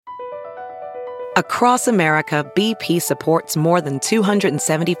Across America, BP supports more than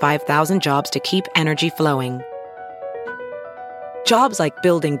 275,000 jobs to keep energy flowing. Jobs like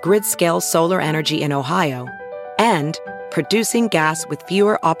building grid-scale solar energy in Ohio and producing gas with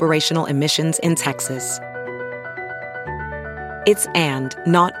fewer operational emissions in Texas. It's and,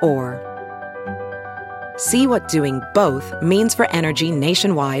 not or. See what doing both means for energy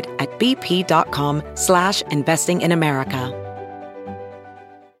nationwide at bp.com/investing in America.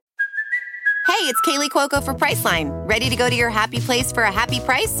 Hey, it's Kaylee Cuoco for Priceline. Ready to go to your happy place for a happy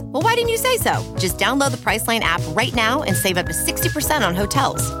price? Well, why didn't you say so? Just download the Priceline app right now and save up to 60% on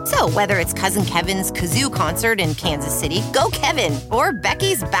hotels. So whether it's Cousin Kevin's Kazoo Concert in Kansas City, go Kevin, or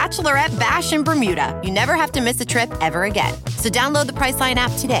Becky's Bachelorette Bash in Bermuda, you never have to miss a trip ever again. So download the Priceline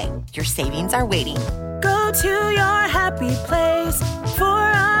app today. Your savings are waiting. Go to your happy place for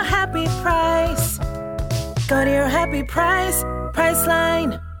a happy price. Go to your happy price,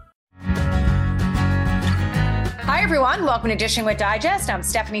 Priceline. Hi, everyone. Welcome to Dishing with Digest. I'm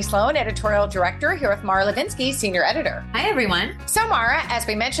Stephanie Sloan, editorial director, here with Mara Levinsky, senior editor. Hi, everyone. So, Mara, as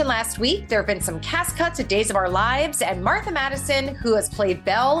we mentioned last week, there have been some cast cuts of Days of Our Lives, and Martha Madison, who has played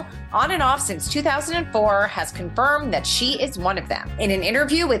Belle on and off since 2004, has confirmed that she is one of them. In an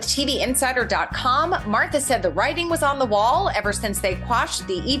interview with TVinsider.com, Martha said the writing was on the wall ever since they quashed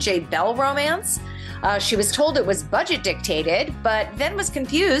the E.J. Bell romance. She was told it was budget dictated, but then was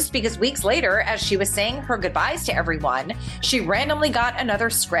confused because weeks later, as she was saying her goodbyes to everyone, she randomly got another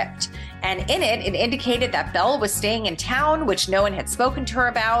script. And in it, it indicated that Belle was staying in town, which no one had spoken to her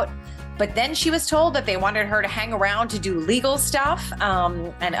about. But then she was told that they wanted her to hang around to do legal stuff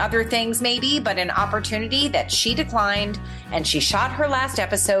and other things maybe, but an opportunity that she declined, and she shot her last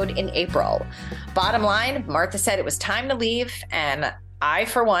episode in April. Bottom line, Martha said it was time to leave, and I,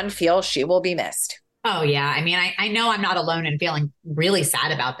 for one, feel she will be missed. Oh, yeah. I mean, I know I'm not alone in feeling really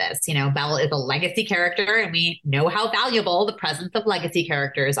sad about this. You know, Belle is a legacy character, and we know how valuable the presence of legacy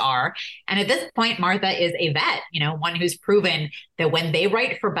characters are. And at this point, Martha is a vet, you know, one who's proven that when they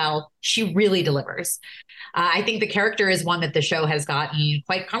write for Belle, she really delivers. I think the character is one that the show has gotten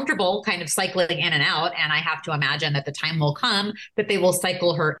quite comfortable kind of cycling in and out. And I have to imagine that the time will come that they will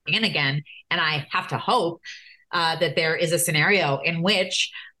cycle her in again. And I have to hope that there is a scenario in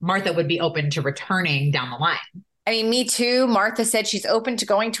which Martha would be open to returning down the line. I mean, me too. Martha said she's open to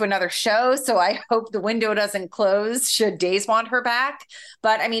going to another show, so I hope the window doesn't close should Days want her back.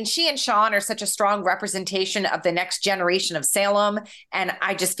 But I mean, she and Sean are such a strong representation of the next generation of Salem, and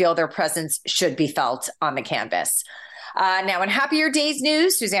I just feel their presence should be felt on the canvas. Now, in happier days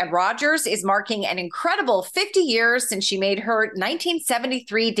news, Suzanne Rogers is marking an incredible 50 years since she made her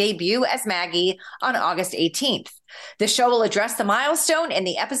 1973 debut as Maggie on August 18th. The show will address the milestone in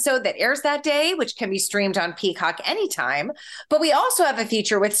the episode that airs that day, which can be streamed on Peacock anytime. But we also have a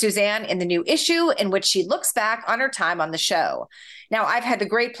feature with Suzanne in the new issue in which she looks back on her time on the show. Now, I've had the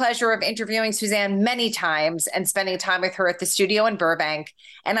great pleasure of interviewing Suzanne many times and spending time with her at the studio in Burbank.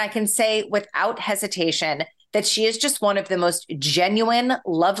 And I can say without hesitation that she is just one of the most genuine,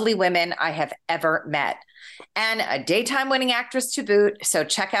 lovely women I have ever met, and a daytime winning actress to boot. So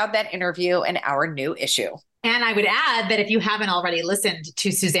check out that interview in our new issue. And I would add that if you haven't already listened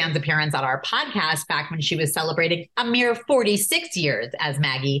to Suzanne's appearance on our podcast back when she was celebrating a mere 46 years as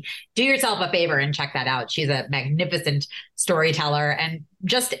Maggie, do yourself a favor and check that out. She's a magnificent storyteller and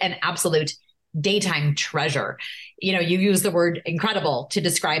just an absolute daytime treasure. You know, you use the word incredible to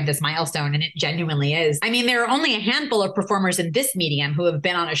describe this milestone, and it genuinely is. I mean, there are only a handful of performers in this medium who have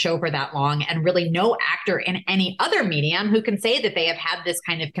been on a show for that long, and really no actor in any other medium who can say that they have had this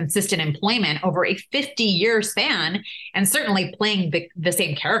kind of consistent employment over a 50-year span. And certainly playing the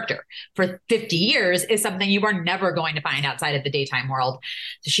same character for 50 years is something you are never going to find outside of the daytime world.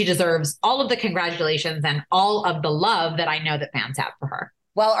 So she deserves all of the congratulations and all of the love that I know that fans have for her.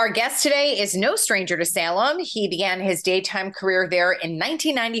 Well, our guest today is no stranger to Salem. He began his daytime career there in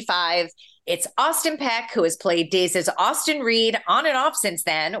 1995. It's Austin Peck, who has played Days' Austin Reed on and off since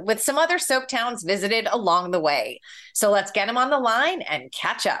then, with some other soap towns visited along the way. So let's get him on the line and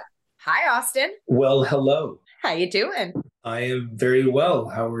catch up. Hi, Austin. Well, hello. How you doing? I am very well.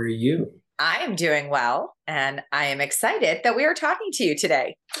 How are you? I am doing well, and I am excited that we are talking to you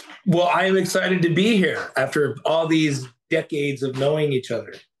today. Well, I am excited to be here after all these decades of knowing each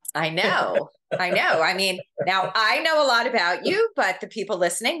other. I know. I mean, now I know a lot about you, but the people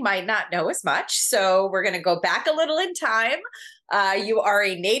listening might not know as much. So we're going to go back a little in time. You are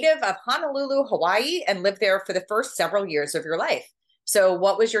a native of Honolulu, Hawaii, and lived there for the first several years of your life. So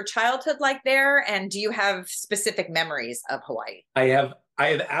what was your childhood like there? And do you have specific memories of Hawaii? I I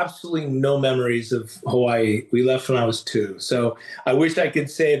have absolutely no memories of Hawaii. We left when I was 2. So I wish I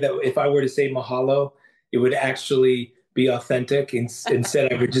could say that if I were to say mahalo, it would actually be authentic.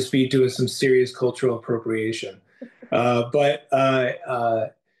 Instead, I would just be doing some serious cultural appropriation.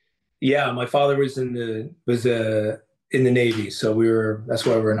 Yeah, my father was in the Navy, so that's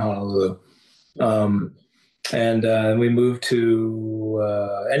why we're in Honolulu. And we moved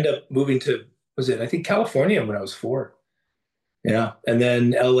to end up moving to, I think California when I was 4. Yeah. And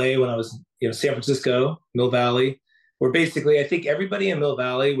then LA when I was, San Francisco, Mill Valley, where basically I think everybody in Mill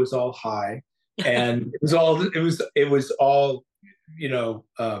Valley was all high, and it was all,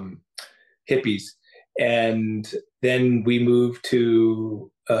 hippies. And then we moved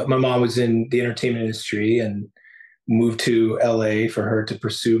to, my mom was in the entertainment industry and moved to LA for her to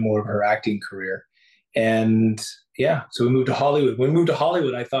pursue more of her acting career. And yeah, so we moved to Hollywood. When we moved to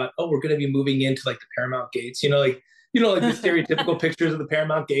Hollywood, I thought, oh, we're going to be moving into like the Paramount Gates, like the stereotypical pictures of the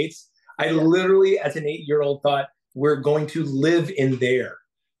Paramount Gates. I literally, as an 8-year-old, thought we're going to live in there.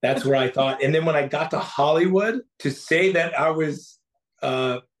 That's where I thought. And then when I got to Hollywood, to say that I was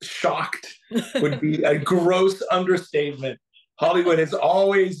shocked would be a gross understatement. Hollywood has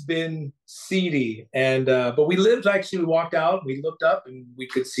always been seedy, but we walked out, we looked up, and we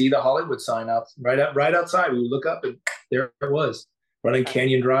could see the Hollywood sign up right outside. We would look up, and there it was, running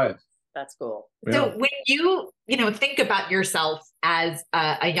Canyon Drive. That's cool. Yeah. So when you think about yourself as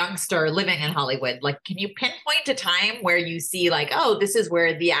a youngster living in Hollywood, like, can you pinpoint a time where you see like, oh, this is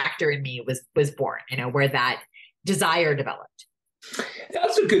where the actor in me was born, where that desire developed?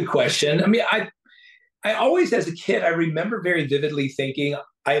 That's a good question. I mean, I always, as a kid, I remember very vividly thinking,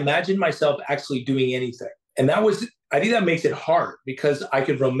 I imagined myself actually doing anything. And I think that makes it hard because I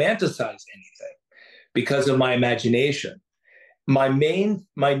could romanticize anything because of my imagination. My main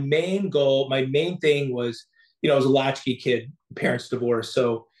goal, my main thing was, I was a latchkey kid, parents divorced.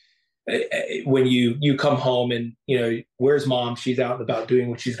 So when you come home and, where's mom? She's out and about doing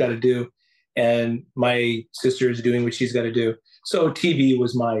what she's got to do. And my sister is doing what she's got to do. So TV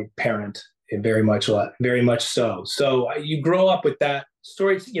was my parent. And very much so. So you grow up with that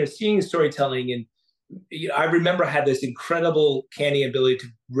story, seeing storytelling. And I remember I had this incredible canny ability to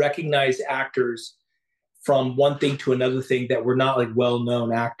recognize actors from one thing to another thing that were not like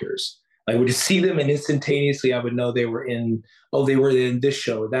well-known actors. I would just see them and instantaneously I would know they were in this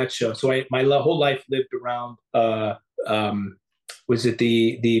show or that show. So my whole life lived around,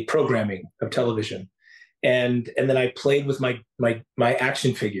 the programming of television. And then I played with my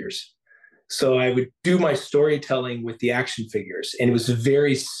action figures. So I would do my storytelling with the action figures, and it was a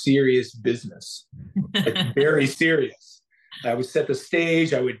very serious business, like very serious. I would set the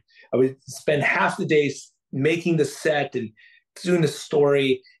stage. I would spend half the day making the set and doing the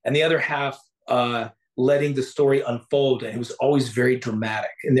story, and the other half letting the story unfold. And it was always very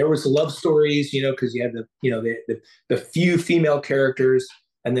dramatic. And there was love stories, because you had the few female characters.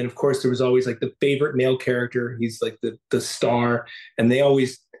 And then, of course, there was always like the favorite male character. He's like the star, and they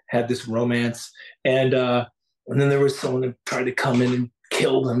always had this romance. And then there was someone that tried to come in and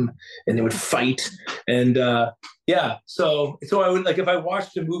kill them, and they would fight. And so I would, like, if I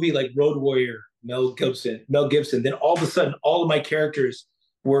watched a movie like Road Warrior, Mel Gibson, then all of a sudden all of my characters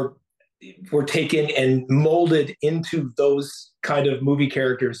were taken and molded into those kind of movie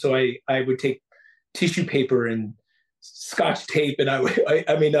characters. So I would take tissue paper and Scotch tape, and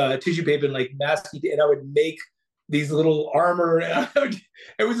tissue paper and like masking, and I would make these little armor.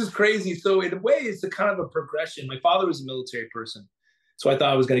 It was just crazy. So in a way, it's a kind of a progression. My father was a military person, so I thought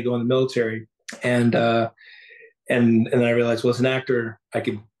I was going to go in the military, and then I realized, well, as an actor, I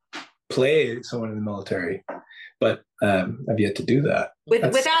could play someone in the military, but I've yet to do that.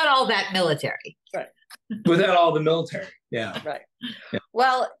 Without all that military. Right. Without all the military. Yeah. Right. Yeah.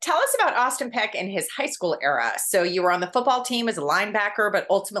 Well, tell us about Austin Peck in his high school era. So you were on the football team as a linebacker, but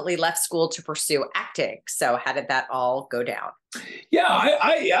ultimately left school to pursue acting. So how did that all go down? Yeah,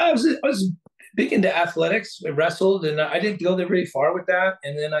 I was big into athletics. I wrestled, and I didn't go there very far with that.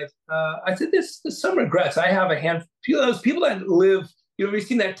 And then I said, there's some regrets. I have a handful of those people that live. Have you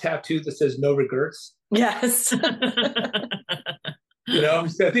seen that tattoo that says "No regrets"? Yes.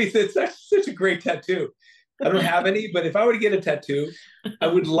 I think it's such a great tattoo. I don't have any, but if I were to get a tattoo, I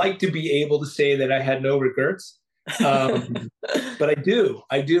would like to be able to say that I had no regrets. But I do.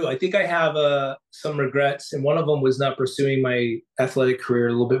 I think I have some regrets, and one of them was not pursuing my athletic career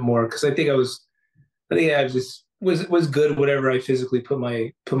a little bit more, because I think I was good at whatever I physically put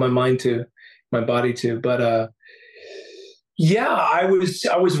my mind to, my body to. But I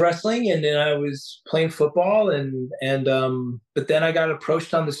was wrestling, and then I was playing football, but then I got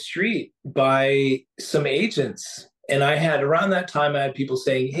approached on the street by some agents, And I had around that time, I had people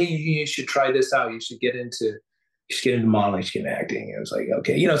saying, "Hey, you should try this out. You should get into modeling, you should get into acting." And it was like,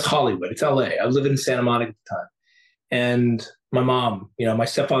 okay, it's Hollywood, it's LA. I was living in Santa Monica at the time. And my mom, my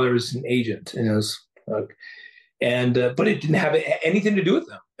stepfather was an agent, and it was like, but it didn't have anything to do with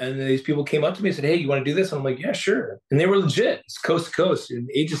them. And these people came up to me and said, "Hey, you want to do this?" And I'm like, "Yeah, sure." And they were legit. It's coast to coast, an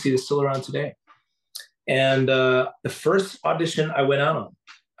agency that's still around today. And the first audition I went out on,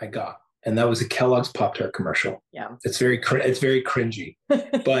 I got, and that was a Kellogg's Pop-Tart commercial. Yeah, it's very cringy.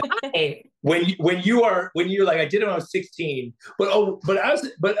 But when you're like, I did it when I was 16. But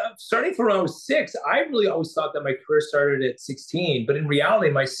starting from when I was 6, I really always thought that my career started at 16. But in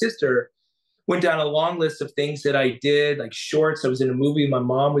reality, my sister went down a long list of things that I did, like shorts. I was in a movie my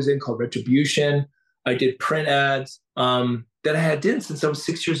mom was in called Retribution. I did print ads that I had done since I was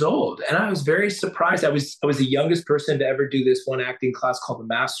 6 years old. And I was very surprised. I was the youngest person to ever do this one acting class called The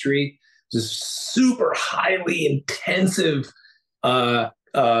Mastery. It was a super highly intensive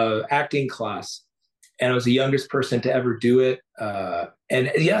acting class. And I was the youngest person to ever do it.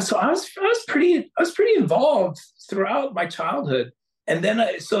 So I was pretty involved throughout my childhood. And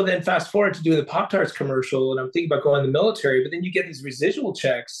then fast forward to doing the Pop-Tarts commercial, and I'm thinking about going in the military, but then you get these residual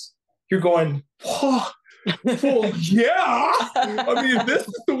checks. You're going, whoa, well, yeah. I mean, if this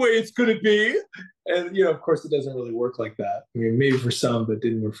is the way it's going to be. And, of course, it doesn't really work like that. I mean, maybe for some, but it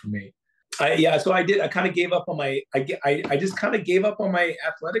didn't work for me. So I did. I kind of gave up on I just kind of gave up on my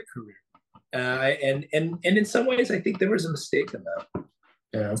athletic career. And in some ways, I think there was a mistake in that.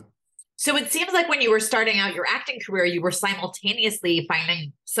 Yeah. So it seems like when you were starting out your acting career, you were simultaneously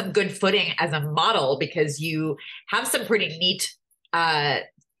finding some good footing as a model, because you have some pretty neat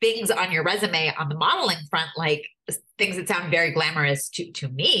things on your resume on the modeling front, like things that sound very glamorous to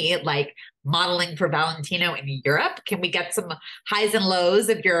me, like modeling for Valentino in Europe. Can we get some highs and lows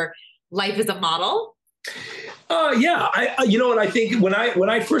of your life as a model? Yeah. I think when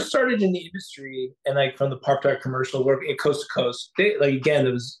I first started in the industry, and like from the Pop-Tart commercial work at Coast to Coast, it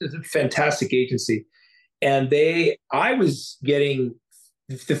was a fantastic agency. And the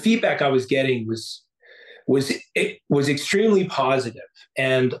feedback I was getting was extremely positive.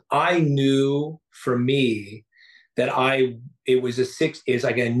 And I knew for me that it was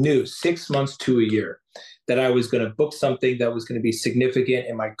 6 months to a year that I was going to book something that was going to be significant,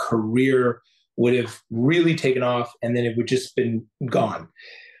 and my career would have really taken off, and then it would just been gone.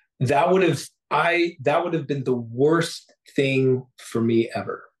 That would have been the worst thing for me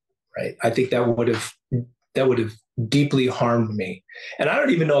ever, right? I think that would have deeply harmed me. And I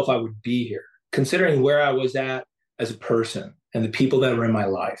don't even know if I would be here, considering where I was at as a person and the people that were in my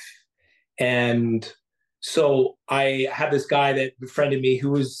life. And so I had this guy that befriended me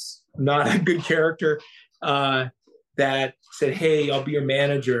who was not a good character, that said, "Hey, I'll be your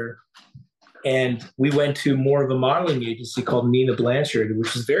manager." And we went to more of a modeling agency called Nina Blanchard,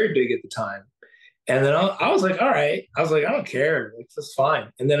 which was very big at the time. And then I was like, all right. I was like, I don't care. That's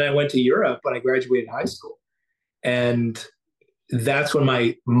fine. And then I went to Europe when I graduated high school. And that's when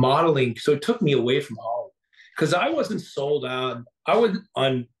my modeling, so it took me away from Hollywood, because I wasn't sold out.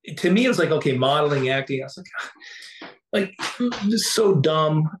 To me, it was like, okay, modeling, acting. I was like, this is so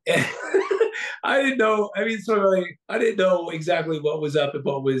dumb. I didn't know. I mean, I didn't know exactly what was up and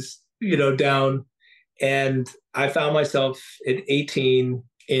what was, down. And I found myself at 18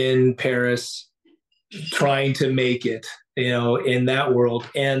 in Paris trying to make it, in that world.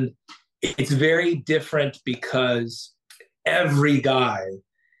 And it's very different because every guy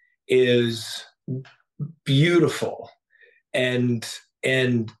is beautiful and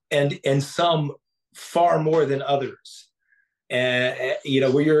some far more than others. And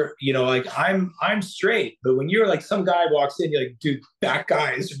where you're, like I'm straight, but when you're like, some guy walks in, you're like, dude, that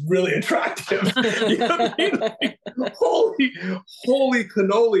guy is really attractive. You know what I mean? Like, holy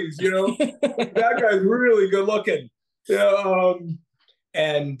cannolis, that guy's really good looking.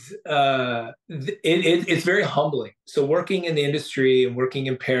 It's very humbling. So working in the industry and working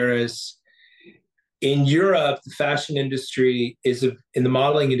in Paris, in Europe, the fashion industry in the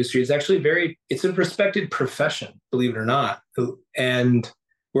modeling industry is actually it's a respected profession, believe it or not. And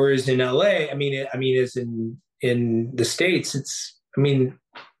whereas in LA, as in the States, it's,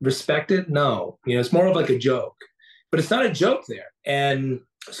 respected? No, it's more of like a joke, but it's not a joke there. And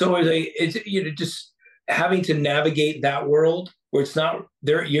so it's just having to navigate that world where it's not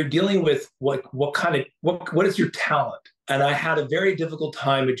there. You're dealing with what is your talent? And I had a very difficult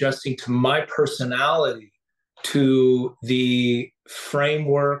time adjusting to my personality to the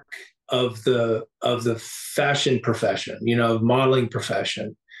framework of the fashion profession, modeling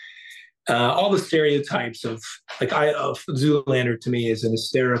profession. All the stereotypes of Zoolander to me is an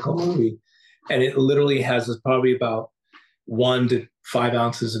hysterical movie. And it literally has probably about 1 to 5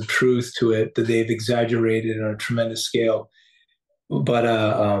 ounces of truth to it that they've exaggerated on a tremendous scale. But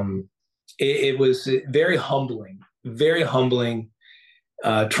it was very humbling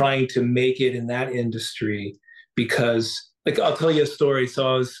trying to make it in that industry, because like, I'll tell you a story.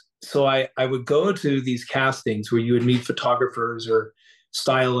 I would go to these castings where you would meet photographers or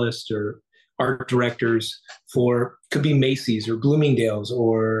stylists or art directors for, could be Macy's or Bloomingdale's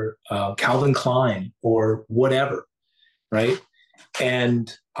or Calvin Klein or whatever, right?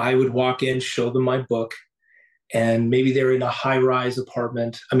 And I would walk in, show them my book, and maybe they're in a high-rise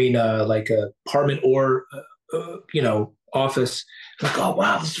apartment. Like a apartment or office. Like, oh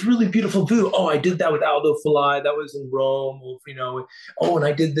wow, this is really beautiful view. Oh, I did that with Aldo Falai. That was in Rome. Oh, and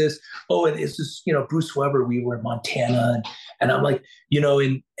I did this. Oh, and it's just Bruce Weber. We were in Montana, and I'm like,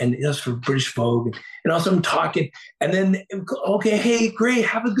 and it was for British Vogue, and also I'm talking, and then okay, hey, great,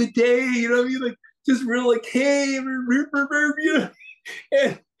 have a good day. Like just real like, hey,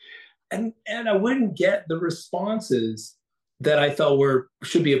 and I wouldn't get the responses that I felt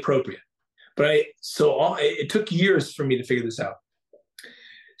should be appropriate. But it took years for me to figure this out.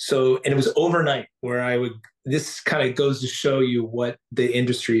 And it was overnight where this kind of goes to show you what the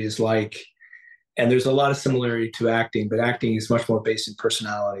industry is like. And there's a lot of similarity to acting, but acting is much more based in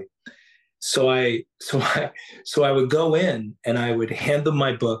personality. So I would go in and I would hand them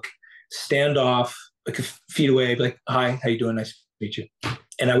my book, stand off like a feet away, be like, hi, how you doing? Nice to meet you.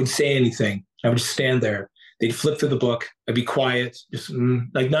 And I would say anything. I would just stand there. They'd flip through the book. I'd be quiet, just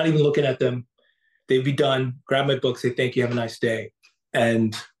like not even looking at them. They'd be done, grab my book, say, thank you, have a nice day.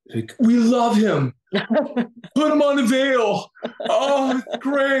 And like, we love him. Put him on the Veil. Oh, it's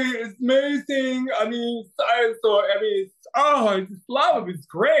great. It's amazing. I just love him. It's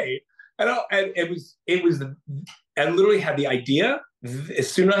great. And I literally had the idea. As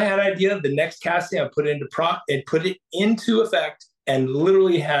soon as I had an idea, the next casting, I put it into effect and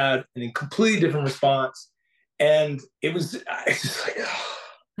literally had a completely different response. And it's just like,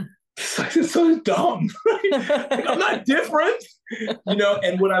 it's so dumb. Like, I'm not different,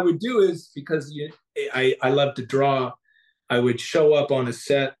 And what I would do is, because I love to draw, I would show up on a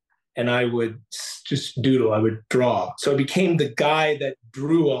set and I would just doodle. I would draw. So I became the guy that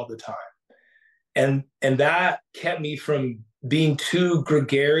drew all the time, and that kept me from being too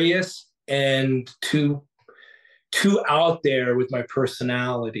gregarious and too out there with my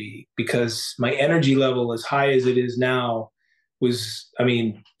personality, because my energy level, as high as it is now, was,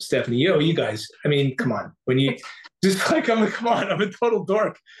 Stephanie, you guys, come on. When you just like, come on, I'm a total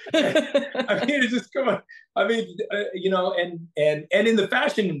dork. It's just, come on. And in the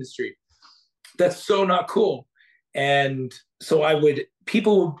fashion industry, that's so not cool. And so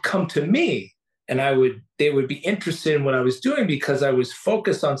people would come to me and they would be interested in what I was doing because I was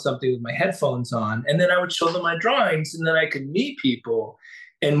focused on something with my headphones on. And then I would show them my drawings, and then I could meet people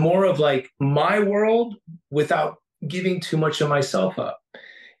and more of like my world without giving too much of myself up.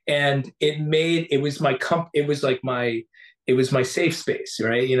 And it was my safe space,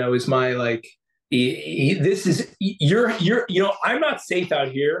 right? It was my like, this is, I'm not safe out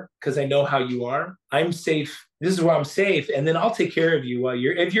here because I know how you are. I'm safe. This is where I'm safe. And then I'll take care of you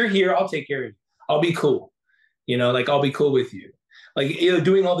if you're here, I'll take care of you. I'll be cool. I'll be cool with you. Like,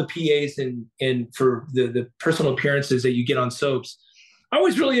 doing all the PAs and for the personal appearances that you get on soaps. I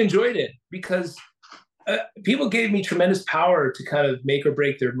always really enjoyed it because people gave me tremendous power to kind of make or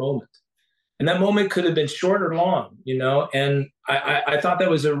break their moment. And that moment could have been short or long, and I thought that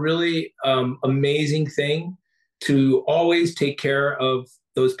was a really amazing thing, to always take care of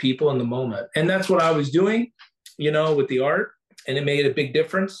those people in the moment. And that's what I was doing, with the art, and it made a big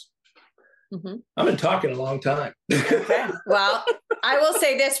difference. Mm-hmm. I've been talking a long time. Okay. Well, I will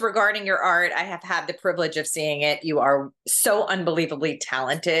say this regarding your art. I have had the privilege of seeing it. You are so unbelievably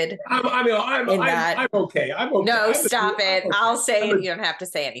talented. I'm okay. I'm okay. No, stop it. I'll say it. You don't have to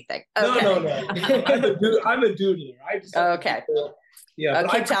say anything. Okay. No. I'm a doodler. Okay. Yeah,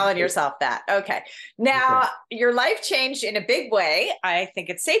 keep telling yourself that. Okay. Now, your life changed in a big way, I think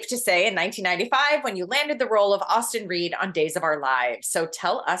it's safe to say, in 1995 when you landed the role of Austin Reed on Days of Our Lives. So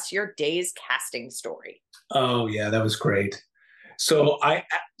tell us your Days casting story. Oh, yeah, that was great. So I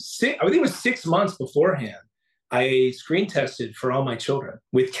think it was 6 months beforehand, I screen tested for all my children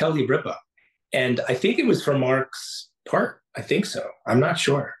with Kelly Ripa. And I think it was for Mark's part. I think so. I'm not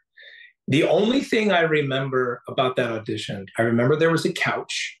sure. The only thing I remember about that audition, I remember there was a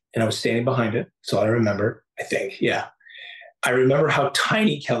couch and I was standing behind it. So I remember, I think, yeah. I remember how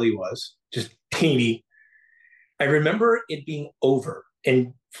tiny Kelly was, just teeny. I remember it being over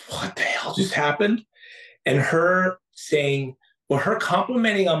and what the hell just happened? And her saying, her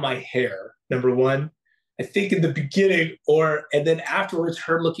complimenting on my hair, number one. I think in the beginning, and then afterwards,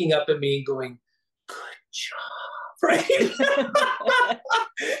 her looking up at me and going, "Good job," right?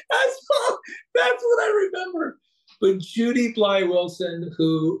 That's what I remember. But Judy Bly Wilson,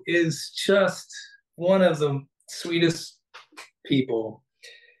 who is just one of the sweetest people,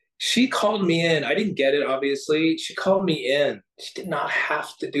 she called me in. I didn't get it, obviously. She called me in. She did not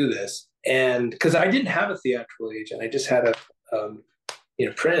have to do this, and because I didn't have a theatrical agent, I just had a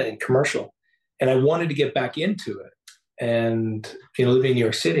print and commercial. And I wanted to get back into it, and living in New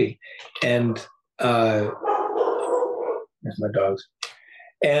York City, and there's my dogs,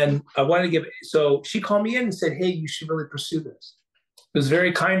 and I wanted to so she called me in and said, "Hey, you should really pursue this." It was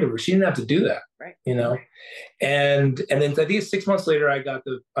very kind of her. She didn't have to do that, right? And then I think 6 months later, I got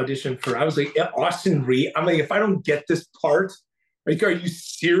the audition I was like, Austin Reed. I'm like, if I don't get this part, like, are you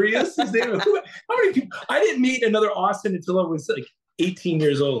serious? How many people? I didn't meet another Austin until I was like 18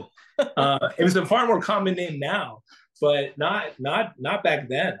 years old. It was a far more common name now, but not back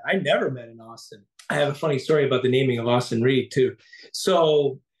then. I never met an Austin. I have a funny story about the naming of Austin Reed too.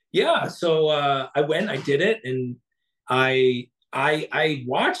 So yeah, I went, I did it, and I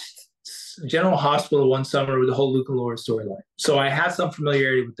watched General Hospital one summer with the whole Luke and Laura storyline. So I had some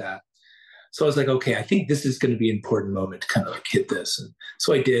familiarity with that. So I was like, okay, I think this is going to be an important moment to kind of like hit this. And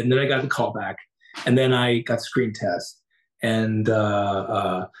so I did, and then I got the call back, and then I got screen test. And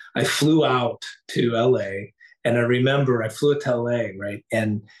I flew out to LA, and I remember I flew to LA, right?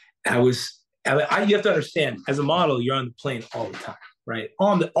 And you have to understand, as a model, you're on the plane all the time, right?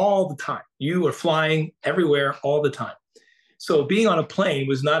 All the time. You are flying everywhere all the time. So being on a plane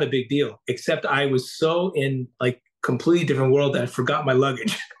was not a big deal, except I was so in like completely different world that I forgot my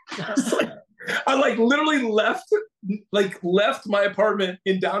luggage. I literally left my apartment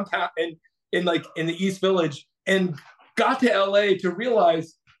in downtown and in the East Village, and got to LA to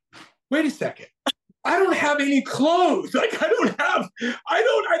realize, wait a second, I don't have any clothes. Like I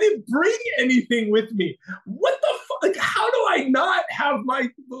didn't bring anything with me. What the fuck? Like, how do I not have my,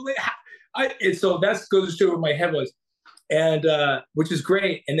 and so that goes to show where my head was. And, which is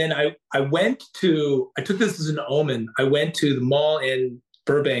great. And then I took this as an omen. I went to the mall in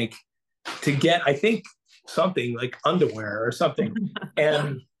Burbank to get, I think, something like underwear or something.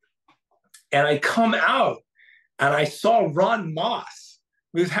 And I come out, and I saw Ron Moss.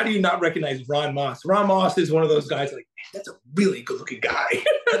 Because how do you not recognize Ron Moss? Ron Moss is one of those guys like, man, that's a really good-looking guy. You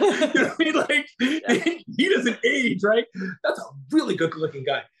know what I mean? Like, he doesn't age, right? That's a really good-looking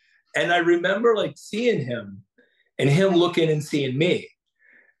guy. And I remember like seeing him and him looking and seeing me,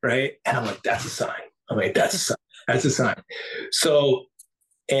 right? And I'm like, that's a sign. I'm like, that's a sign. That's a sign. So,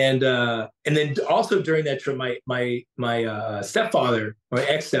 and then also during that trip, my stepfather, my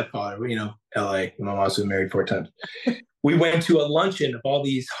ex-stepfather, LA, my mom's been married 4 times. We went to a luncheon of all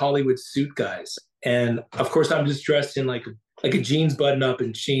these Hollywood suit guys. And of course I'm just dressed in like a jeans button up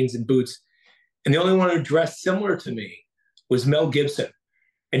and jeans and boots. And the only one who dressed similar to me was Mel Gibson.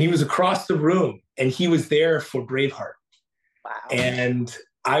 And he was across the room, and he was there for Braveheart. Wow. And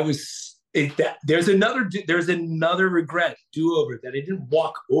there's another regret, do-over, that I didn't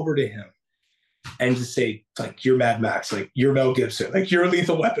walk over to him and just say, like, you're Mad Max, like, you're Mel Gibson, like, you're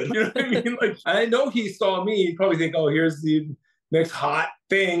Lethal Weapon. You know what I mean? Like, I know he saw me, he'd probably think, oh, here's the next hot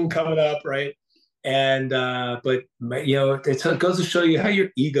thing coming up, right? And, but, it goes to show you how your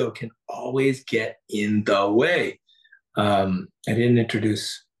ego can always get in the way. I didn't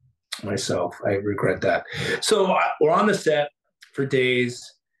introduce myself. I regret that. So we're on the set for days,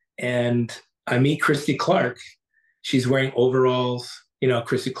 and I meet Christy Clark. She's wearing overalls.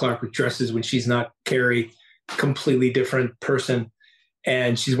 Christy Clark with dresses when she's not Carrie, completely different person.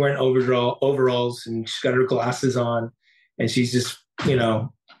 And she's wearing overalls, and she's got her glasses on, and she's just,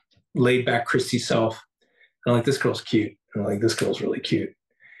 laid back Christy self. And I'm like, this girl's cute. And I'm like, this girl's really cute.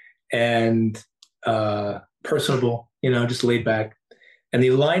 And personable, just laid back. And they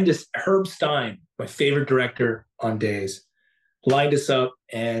lined us, Herb Stein, my favorite director on Days, lined us up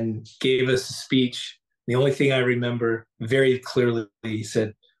and gave us a speech. The only thing I remember very clearly, he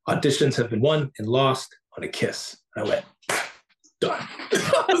said, auditions have been won and lost on a kiss. And I went, done.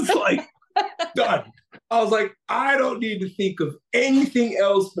 I was like, done. I was like, I don't need to think of anything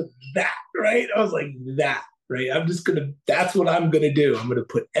else but that, right? I was like, that, right? That's what I'm going to do. I'm going to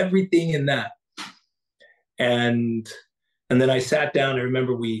put everything in that. And then I sat down. I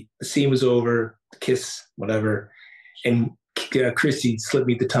remember the scene was over, kiss, whatever. And Christy slipped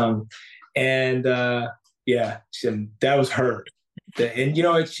me the tongue. And that was her.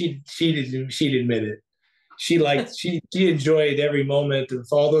 And she didn't admit it. She enjoyed every moment of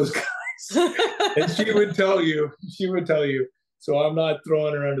all those guys. And she would tell you. So I'm not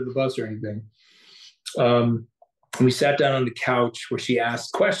throwing her under the bus or anything. We sat down on the couch where she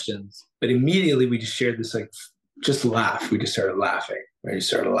asked questions, but immediately we just shared this, like, just laugh. We just started laughing. And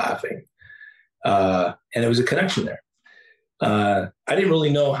there was a connection there. I didn't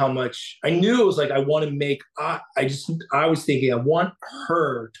really know how much. I knew it was like, I want to make, I was thinking, I want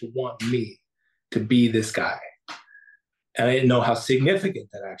her to want me to be this guy. And I didn't know how significant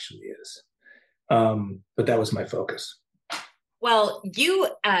that actually is. But that was my focus. Well, you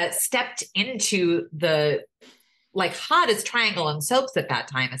stepped into the like hottest triangle in soaps at that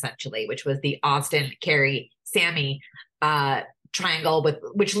time, essentially, which was the Austin, Carrie, Sammy triangle, with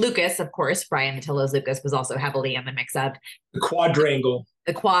which Lucas, of course, Brian Matillo's Lucas, was also heavily in the mix of. The quadrangle.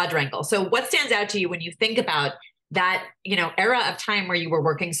 So what stands out to you when you think about that, era of time where you were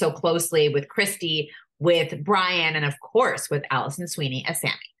working so closely with Christy, with Brian, and of course with Allison Sweeney as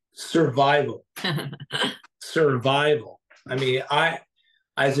Sammy? Survival. I mean,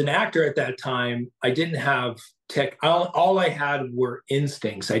 as an actor at that time, I didn't have all I had were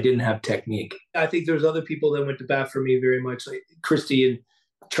instincts. I didn't have technique. I think there's other people that went to bat for me very much, like Christy and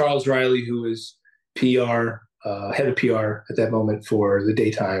Charles Riley, who was PR, head of PR at that moment for the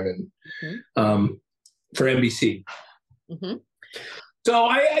daytime and for NBC. Mm-hmm. So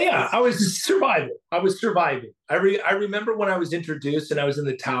I was surviving. I remember when I was introduced and I was in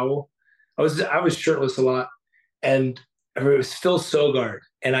the towel. I was shirtless a lot, and it was Phil Sogard,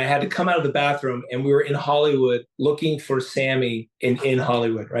 and I had to come out of the bathroom, and we were in Hollywood looking for Sammy in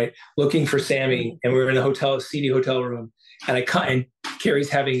Hollywood, right? Looking for Sammy, and we were in a seedy hotel room, and Carrie's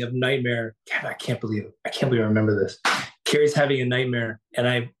having a nightmare. God, I can't believe I remember this. Carrie's having a nightmare,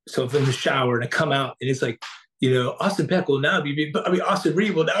 and so I'm in the shower, and I come out, and it's like, Austin Peck will now Austin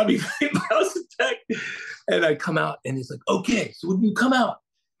Reed will now be played by Austin Peck. And I come out, and he's like, okay, so when you come out,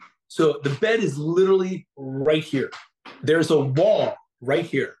 so the bed is literally right here. There's a wall right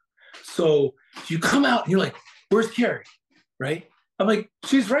here. So you come out and you're like, where's Carrie? Right? I'm like,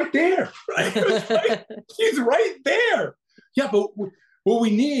 she's right there. Right? She's right there. Yeah, but what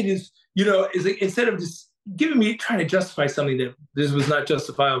we need is like, instead of just trying to justify something that this was not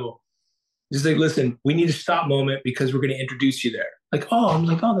justifiable, just like, listen, we need a stop moment because we're going to introduce you there. I'm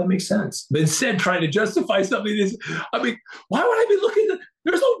like, that makes sense. But instead, trying to justify something why would I be looking at,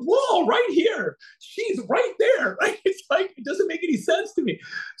 there's a wall right here. She's right there. Right? It's like, it doesn't make any sense to me.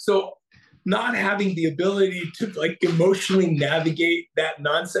 So not having the ability to like emotionally navigate that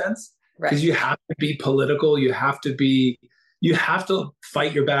nonsense, because you have to be political. You have to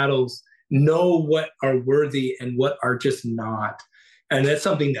fight your battles, know what are worthy and what are just not. And that's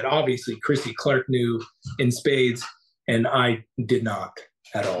something that obviously Christy Clark knew in spades, and I did not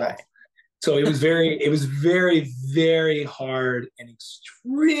at all. Right. So it was very, very hard and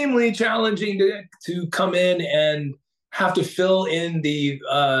extremely challenging to come in and have to fill in the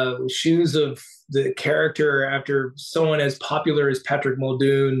shoes of the character after someone as popular as Patrick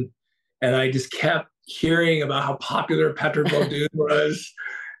Muldoon. And I just kept hearing about how popular Patrick Muldoon was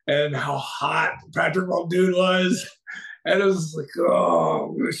and how hot Patrick Muldoon was. And it was like,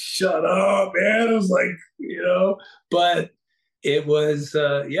 oh, shut up, man. It was like, but it was,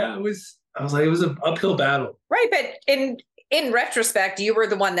 I was like, it was an uphill battle. Right. But in retrospect, you were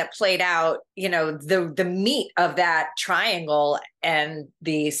the one that played out, the meat of that triangle, and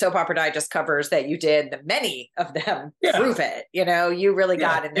the Soap Opera Digest covers that you did, many of them prove it. You really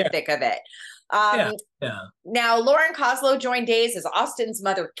got in the thick of it. Now, Lauren Koslow joined Days as Austin's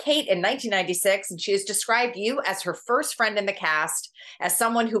mother, Kate, in 1996, and she has described you as her first friend in the cast, as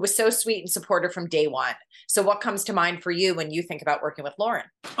someone who was so sweet and supportive from day one. So what comes to mind for you when you think about working with Lauren?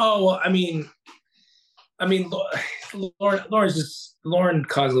 Oh, well, I mean, Lauren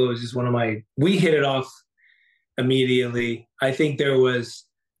Koslow is just we hit it off immediately. I think there's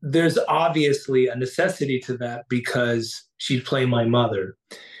obviously a necessity to that because she's playing my mother.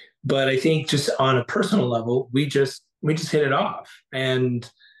 But I think just on a personal level, we just hit it off, and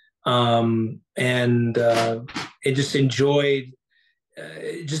it just enjoyed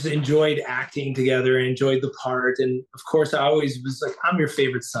acting together and enjoyed the part. And of course, I always was like, I'm your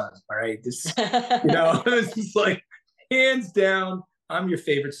favorite son. All right, it's just like, hands down, I'm your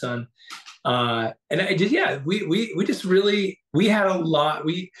favorite son. And I did, we just really, we had a lot.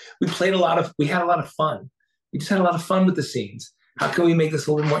 We had a lot of fun. We just had a lot of fun with the scenes. How can we make this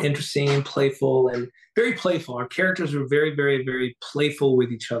a little more interesting and playful, and very playful? Our characters were very, very, very playful with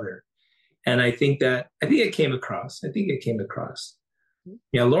each other. And I think it came across.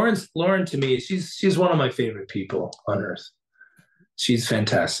 Yeah, Lauren to me, she's one of my favorite people on earth. She's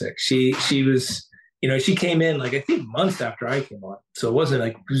fantastic. She was, she came in like, I think months after I came on. So it wasn't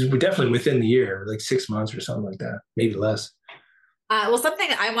like, we're definitely within the year, like 6 months or something like that, maybe less. Well, something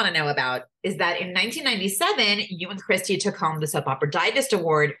I want to know about is that in 1997, you and Christy took home the Soap Opera Digest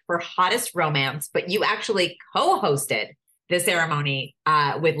Award for Hottest Romance, but you actually co-hosted the ceremony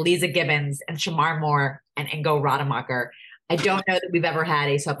with Lisa Gibbons and Shamar Moore and Ingo Rademacher. I don't know that we've ever had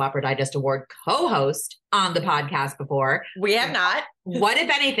a Soap Opera Digest Award co-host on the podcast before. We have not. What, if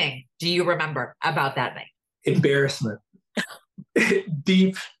anything, do you remember about that night? Embarrassment.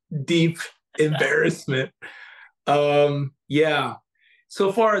 Deep embarrassment. Yeah.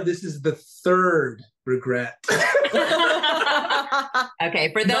 So far, this is the third regret.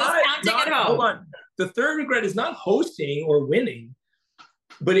 Okay, for those counting at home. Hold on. The third regret is not hosting or winning,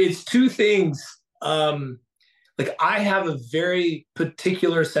 but it's two things. Like, I have a very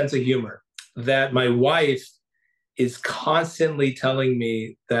particular sense of humor that my wife is constantly telling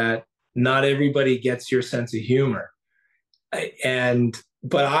me that not everybody gets your sense of humor.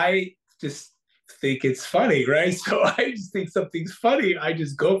 But I just think it's funny, right? So I just think something's funny. I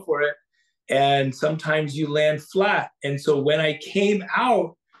just go for it. And sometimes you land flat. And so when I came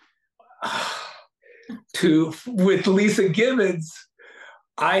out with Lisa Gibbons,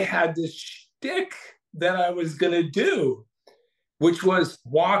 I had this shtick that I was going to do, which was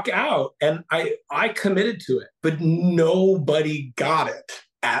walk out. And I committed to it, but nobody got it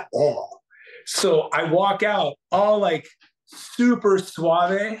at all. So I walk out all like super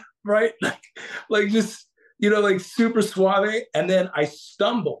suave, right? Like just, like super suave. And then I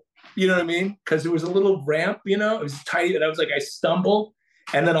stumble, you know what I mean? Because there was a little ramp, it was tight. And I was like, I stumbled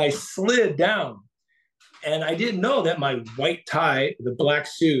and then I slid down. And I didn't know that my white tie, the black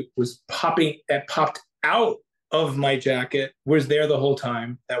suit, popped out of my jacket, was there the whole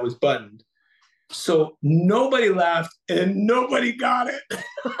time, that was buttoned. So nobody laughed and nobody got it.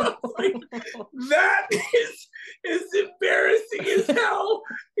 Like, that is embarrassing as hell,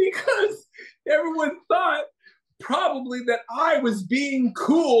 because everyone thought probably that I was being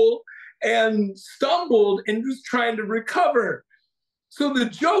cool and stumbled and was trying to recover. So the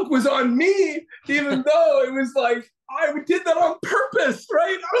joke was on me, even though it was like, I did that on purpose,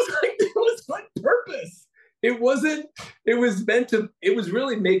 right? I was like, it was on purpose. It was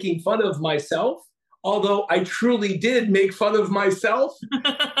really making fun of myself, although I truly did make fun of myself,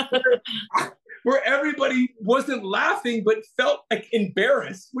 where everybody wasn't laughing, but felt like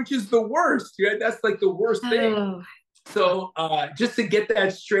embarrassed, which is the worst. Right? That's like the worst thing. Oh. So just to get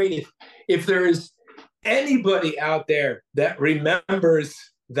that straight, if there's anybody out there that remembers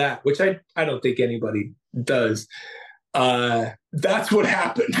that, which I don't think anybody does, that's what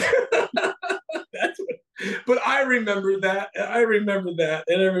happened. But I remember that. And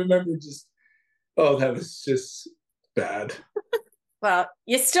I remember just, that was just bad. Well,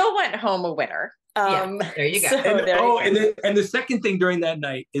 you still went home a winner. There you go. And the second thing during that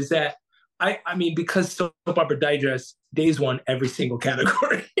night is that I mean, because Soap Opera Digest Days won every single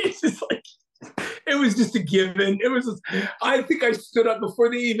category. It's just like, it was just a given. It was just, I think I stood up before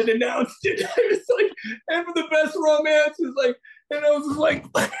they even announced it. It was like, and for the best romance, it was like, and I was just like,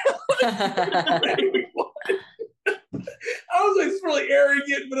 I was like, it's really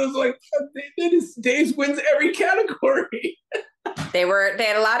arrogant, but I was like, Days wins every category. They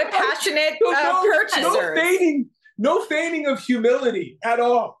had a lot of passionate purchasers. No feigning of humility at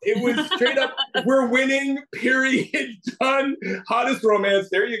all. It was straight up, we're winning, period, done. Hottest romance,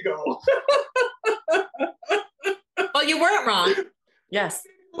 there you go. Well, you weren't wrong. Yes.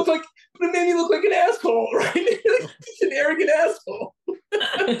 But it made me look like an asshole, right? Just an arrogant asshole.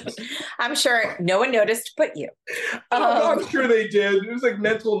 I'm sure no one noticed but you. I'm sure they did. It was like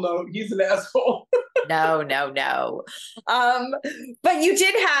mental note. He's an asshole. No. But you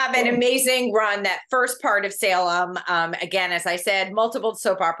did have an amazing run that first part of Salem. Again, as I said, multiple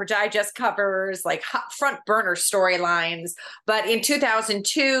Soap Opera Digest covers, like front burner storylines. But in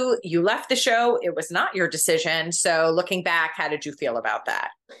 2002, you left the show. It was not your decision. So looking back, how did you feel about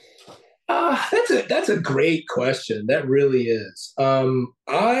that? That's a great question. That really is. I'm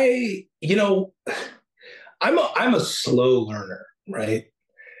a slow learner, right?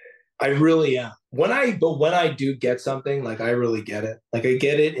 I really am. When I do get something, like, I really get it. Like, I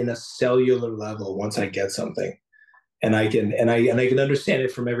get it in a cellular level once I get something, and I can understand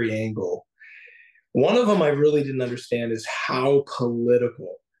it from every angle. One of them I really didn't understand is how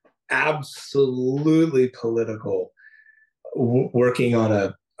political, absolutely political, working on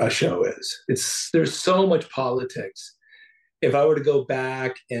a show is. There's so much politics. If I were to go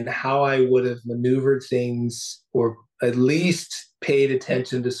back and how I would have maneuvered things, or at least paid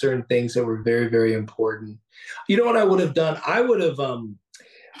attention to certain things that were very, very important. You know what I would have done? I would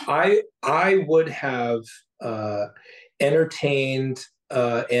have entertained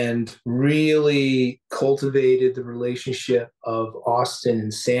and really cultivated the relationship of Austin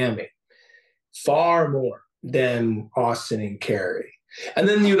and Sammy far more than Austin and Carrie. And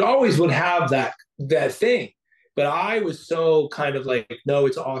then you'd always would have that thing. But I was so kind of like, no,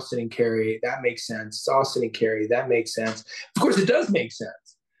 it's Austin and Carrie. That makes sense. It's Austin and Carrie. That makes sense. Of course, it does make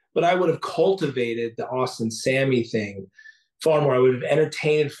sense. But I would have cultivated the Austin Sammy thing far more. I would have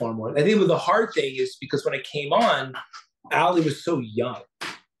entertained it far more. I think the hard thing is because when I came on, Allie was so young.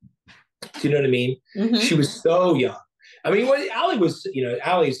 Do you know what I mean? Mm-hmm. She was so young. I mean, Allie was,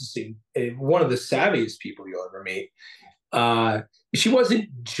 Allie's one of the savviest people you'll ever meet. She wasn't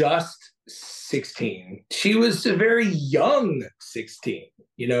just 16. She was a very young 16.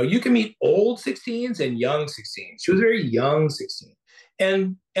 You can meet old 16s and young 16s. She was a very young 16.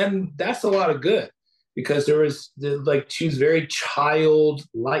 And that's a lot of good because there was she was very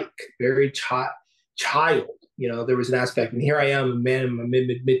childlike, very child. There was an aspect, and here I am, a man in my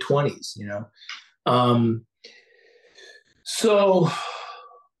mid 20s. So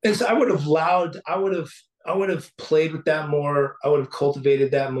I would have played with that more. I would have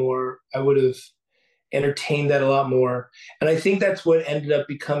cultivated that more. I would have entertained that a lot more. And I think that's what ended up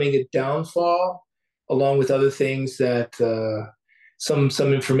becoming a downfall, along with other things that some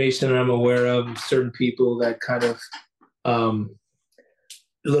information that I'm aware of certain people that kind of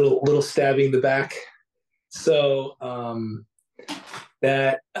little stabbing the back. So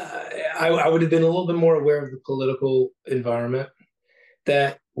that I would have been a little bit more aware of the political environment.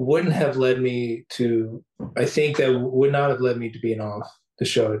 That wouldn't have led me to, I think that would not have led me to being off the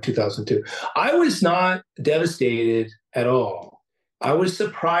show in 2002. I was not devastated at all. I was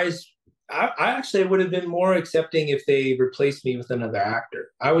surprised. I actually would have been more accepting if they replaced me with another actor.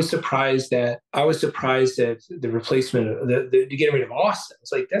 I was surprised that the replacement, the getting rid of Austin.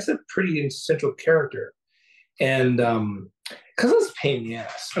 It's like, that's a pretty essential character. And because it was a pain in the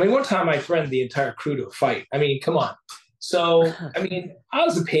ass. I mean, one time I threatened the entire crew to a fight. I mean, come on. So, I mean, I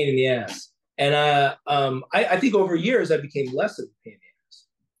was a pain in the ass. And I think over years I became less of a pain in the ass.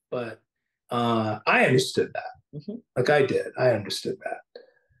 But I understood that. Mm-hmm. Like I did. I understood that.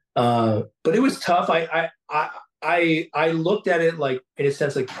 But it was tough. I looked at it like, in a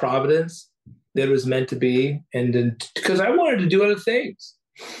sense, like Providence, that it was meant to be. And then, because I wanted to do other things.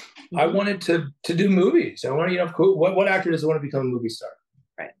 Mm-hmm. I wanted to do movies. I wanted, what actor doesn't want to become a movie star?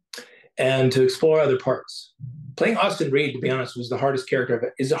 Right. And to explore other parts. Playing Austin Reed, to be honest, is the hardest character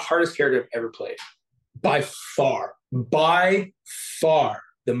I've ever played. By far,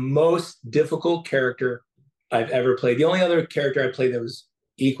 the most difficult character I've ever played. The only other character I played that was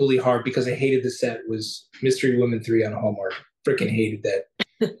equally hard because I hated the set was Mystery Woman 3 on Hallmark. Freaking hated that.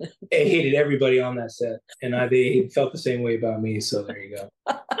 I hated everybody on that set. And they felt the same way about me. So there you go.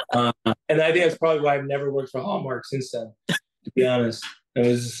 And I think that's probably why I've never worked for Hallmark since then, to be honest. It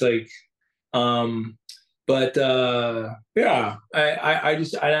was just like, but yeah, I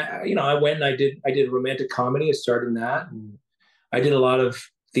went and I did romantic comedy. I started in that, and I did a lot of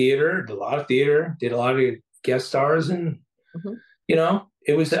theater, did a lot of guest stars, and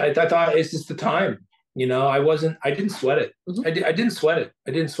it was. I thought it's just the time. I didn't sweat it. Mm-hmm. I didn't sweat it.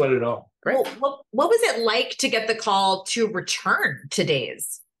 I didn't sweat it at all. Right. Well, what was it like to get the call to return to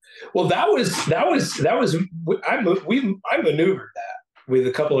Days? Well, that was I maneuvered that with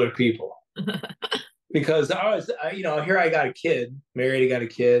a couple of people. Because here I got a kid, married, I got a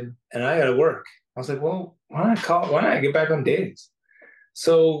kid, and I got to work. I was like, well, why not get back on Days?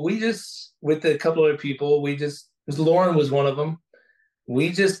 So we just, with a couple other people, Lauren was one of them.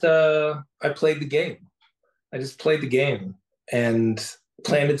 I played the game. I just played the game and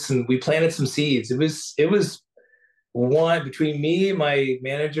we planted some seeds. It was one between me, my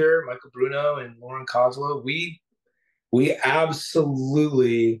manager, Michael Bruno, and Lauren Kozlow. We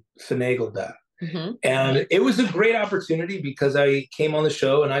absolutely finagled that. Mm-hmm. And it was a great opportunity because I came on the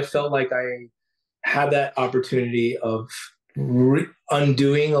show and I felt like I had that opportunity of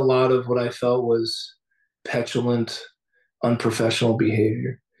undoing a lot of what I felt was petulant, unprofessional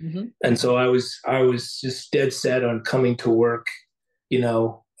behavior. Mm-hmm. And so I was just dead set on coming to work,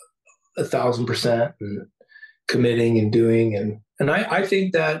 1,000% and committing and doing. And I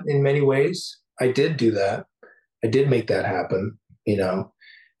think that in many ways I did do that. I did make that happen,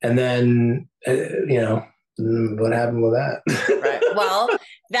 and then, what happened with that? Right. Well,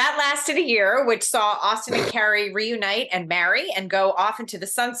 that lasted a year, which saw Austin and Carrie reunite and marry and go off into the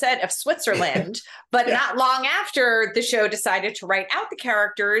sunset of Switzerland. But not long after the show decided to write out the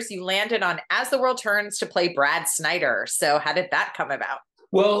characters, you landed on As the World Turns to play Brad Snyder. So how did that come about?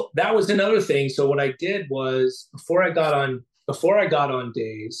 Well, that was another thing. So what I did was before I got on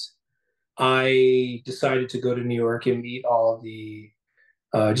Days, I decided to go to New York and meet all the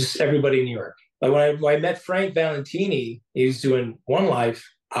just everybody in New York. Like when I met Frank Valentini, he was doing One Life.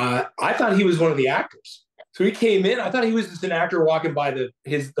 I thought he was one of the actors. So he came in. I thought he was just an actor walking by the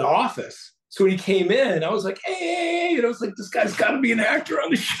office. So when he came in, I was like, hey, it's like, this guy's got to be an actor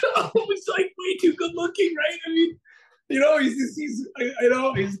on the show. He's like way too good looking, right? I mean, he's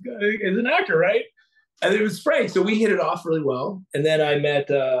an actor, right? And it was Frank. So we hit it off really well. And then I met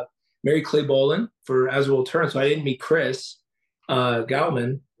Mary Clay Boland for As the World Turns. So I didn't meet Chris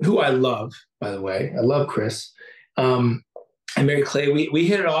Goutman, who I love, by the way. I love Chris. And Mary Clay, we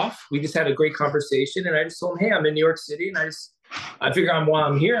hit it off. We just had a great conversation. And I just told him, hey, I'm in New York City. And I figure while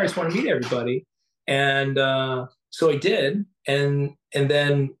I'm here, I just want to meet everybody. And so I did. And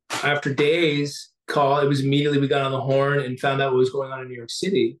then after days call, it was immediately we got on the horn and found out what was going on in New York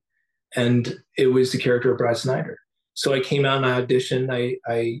City. And it was the character of Brad Snyder. So I came out and I auditioned.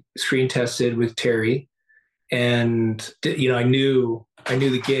 I screen tested with Terry. And, I knew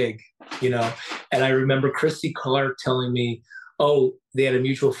the gig, and I remember Christy Clark telling me, oh, they had a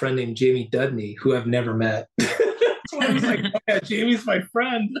mutual friend named Jamie Dudney, who I've never met. So I was like, oh, yeah, Jamie's my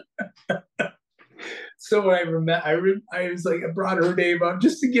friend. So I was like, I brought her name up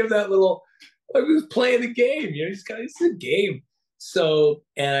just to give that little, I was playing the game, it's a game. So,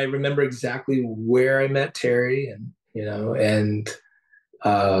 and I remember exactly where I met Terry and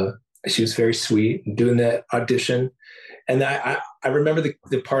she was very sweet and doing that audition. And I remember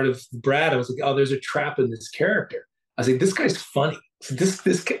the part of Brad, I was like, oh, there's a trap in this character. I was like, this guy's funny. So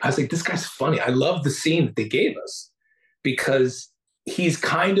I was like, this guy's funny. I love the scene that they gave us because he's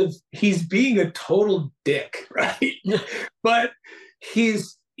being a total dick, right? But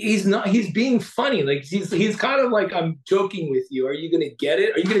he's being funny. Like he's kind of like, I'm joking with you. Are you going to get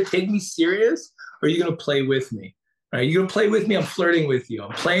it? Are you going to take me serious? Or are you going to play with me? Are you going to play with me? I'm flirting with you.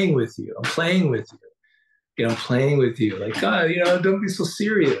 I'm playing with you. I'm playing with you. I'm playing with you. Like, God, don't be so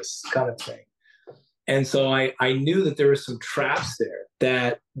serious kind of thing. And so I knew that there were some traps there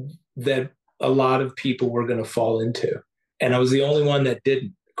that a lot of people were going to fall into. And I was the only one that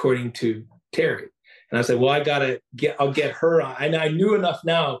didn't, according to Terry. And I said, well, I'll get her on. And I knew enough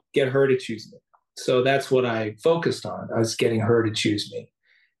now, get her to choose me. So that's what I focused on. I was getting her to choose me.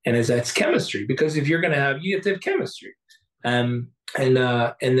 And that's chemistry, because if you have to have chemistry. I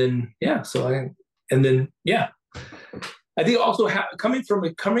think also coming from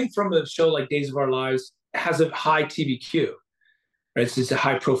a show like Days of Our Lives has a high TVQ, right? It's a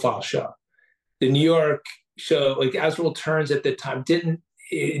high profile show. The New York show, like As the World Turns at the time, didn't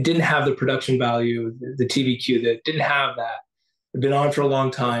have the production value, the TVQ, that didn't have that. It'd been on for a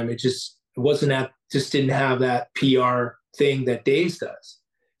long time. It didn't have that PR thing that Days does.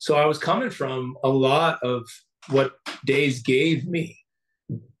 So I was coming from a lot of what Days gave me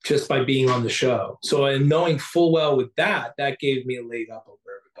just by being on the show. So in knowing full well with that gave me a leg up over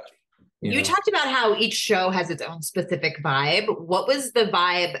everybody. You talked about how each show has its own specific vibe. What was the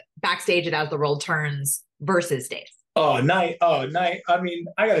vibe backstage at As the World Turns versus Days? Night. I mean,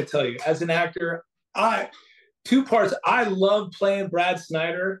 I got to tell you, as an actor, two parts. I love playing Brad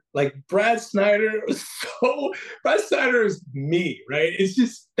Snyder. Like Brad Snyder is me, right? It's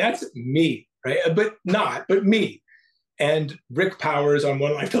just, that's me, right? But me. And Rick Powers on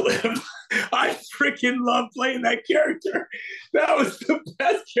One Life to Live. I freaking love playing that character. That was the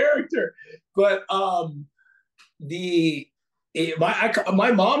best character. But my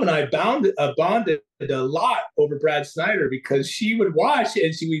mom and I bonded a lot over Brad Snyder, because she would watch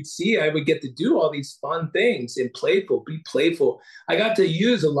and she would see I would get to do all these fun things and be playful. I got to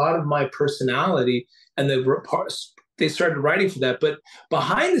use a lot of my personality, and they started writing for that. But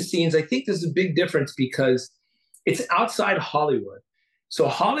behind the scenes, I think there's a big difference because it's outside Hollywood. So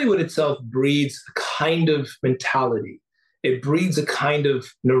Hollywood itself breeds a kind of mentality. It breeds a kind of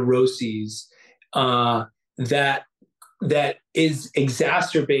neuroses that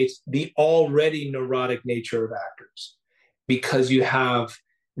exacerbates the already neurotic nature of actors, because you have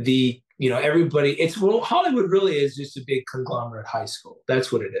everybody. Hollywood really is just a big conglomerate high school.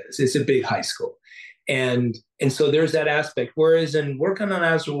 That's what it is. It's a big high school. And so there's that aspect. Whereas in working on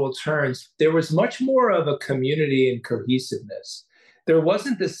As the World Turns, there was much more of a community and cohesiveness. There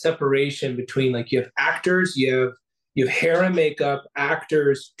wasn't this separation between, like, you have actors, you have hair and makeup,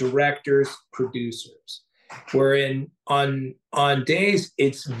 actors, directors, producers. Where on Days,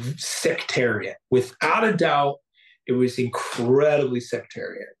 it's sectarian. Without a doubt, it was incredibly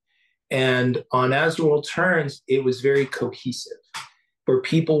sectarian. And on As the World Turns, it was very cohesive, where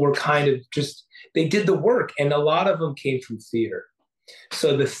people were kind of just, they did the work, and a lot of them came from theater.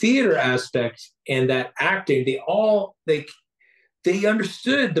 So the theater aspect and that acting, they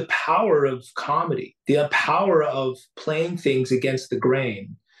understood the power of comedy, the power of playing things against the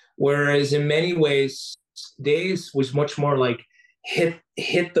grain. Whereas in many ways, Days was much more like hit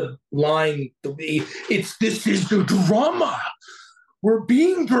the line. This is the drama. We're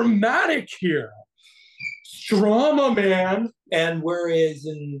being dramatic here. It's drama, man. And whereas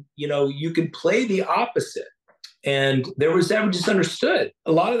you could play the opposite. And that was just understood.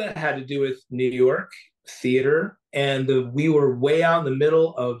 A lot of that had to do with New York theater, and we were way out in the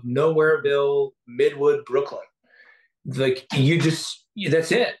middle of Nowhereville, Midwood, Brooklyn. Like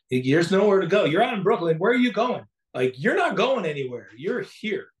that's it. There's nowhere to go. You're out in Brooklyn. Where are you going? Like, you're not going anywhere. You're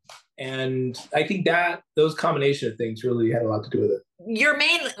here. And I think that those combination of things really had a lot to do with it. Your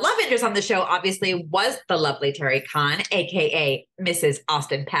main love interest on the show, obviously, was the lovely Terry Khan, aka Mrs.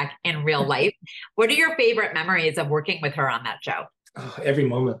 Austin Peck in real life. What are your favorite memories of working with her on that show? Oh, every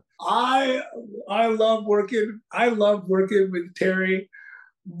moment. I love working. I love working with Terry.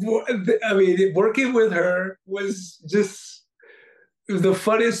 I mean, working with her was just the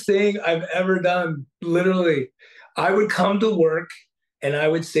funniest thing I've ever done. Literally, I would come to work and I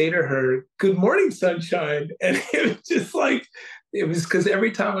would say to her, "Good morning, sunshine." And it was just like, it was because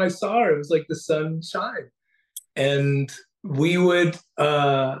every time I saw her, it was like the sunshine. And we would,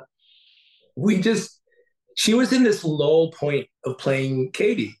 she was in this low point of playing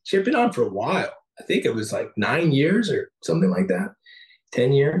Katie. She had been on for a while. I think it was like 9 years or something like that,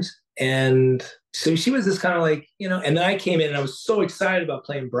 10 years. And so she was this kind of like, and then I came in and I was so excited about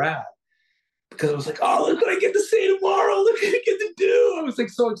playing Brad, because I was like, oh, look what I get to say tomorrow. Look what I get to do. I was like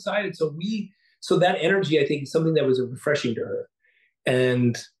so excited. So that energy, I think, is something that was refreshing to her.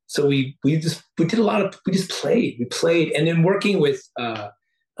 And so we just played. We played. And then working with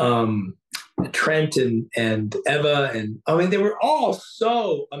Trent and Eva, and I mean, they were all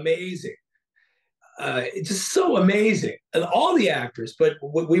so amazing. Just so amazing. And all the actors, but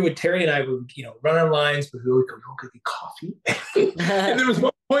Terry and I would, run our lines, but we would go get coffee. And there was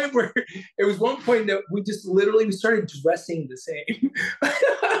one point that we just literally started dressing the same.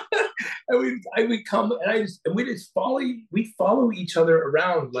 And we'd come and we'd follow each other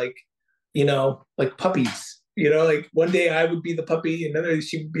around like puppies. Like one day I would be the puppy, another day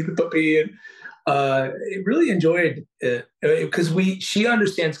she would be the puppy, and really enjoyed it because she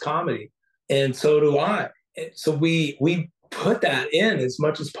understands comedy, and so do I. So we put that in as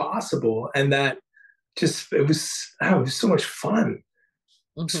much as possible, and that it was so much fun.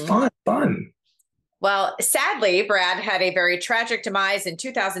 It was fun. Well, sadly, Brad had a very tragic demise in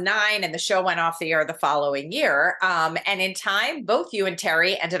 2009, and the show went off the air the following year. And in time, both you and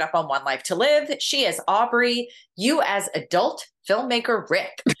Terry ended up on One Life to Live. She as Aubrey, you as adult filmmaker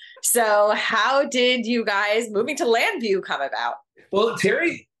Rick. So how did you guys moving to Landview come about? Well,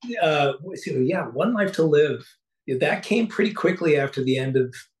 Terry, One Life to Live, that came pretty quickly after the end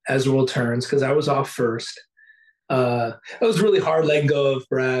of As the World Turns, because I was off first. It was really hard letting go of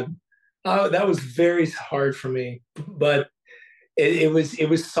Brad. That was very hard for me, but it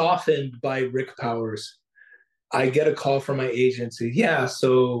was softened by Rick Powers. I get a call from my agent saying,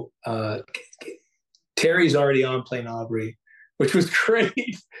 so Terry's already on playing Aubrey, which was great.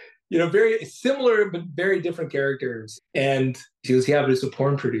 Very similar, but very different characters. And she goes, but it's a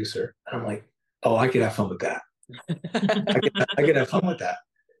porn producer. And I'm like, oh, I could have fun with that. I could have fun with that.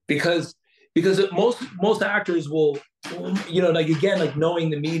 Because most actors will, knowing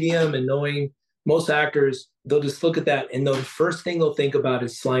the medium and knowing most actors, they'll just look at that and the first thing they'll think about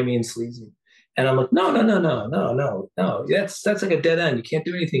is slimy and sleazy. And I'm like, no. That's like a dead end. You can't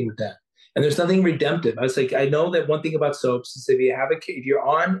do anything with that. And there's nothing redemptive. I was like, I know that one thing about soaps is if you're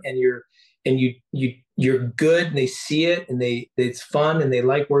on and you're good and they see it and it's fun and they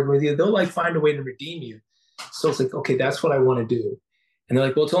like working with you, they'll find a way to redeem you. So it's like, okay, that's what I want to do. And they're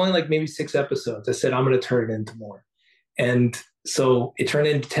like, well, it's only maybe 6 episodes. I said, I'm going to turn it into more. And so it turned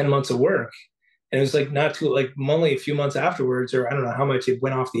into 10 months of work. And it was only a few months afterwards, or I don't know how much it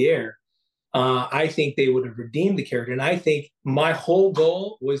went off the air. I think they would have redeemed the character. And I think my whole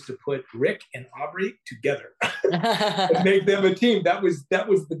goal was to put Rick and Aubrey together and make them a team. That was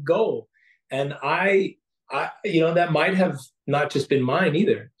the goal. And I that might have not just been mine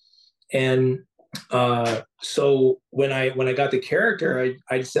either. And so when I got the character,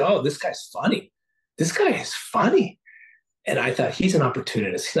 I said, oh, this guy's funny. This guy is funny. And I thought, he's an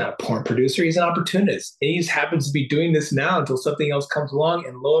opportunist. He's not a porn producer. He's an opportunist. And he just happens to be doing this now until something else comes along.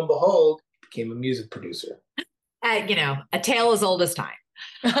 And lo and behold, he became a music producer. A tale as old as time.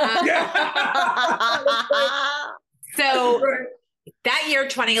 So that year,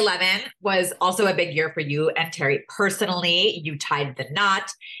 2011, was also a big year for you and Terry personally. You tied the knot.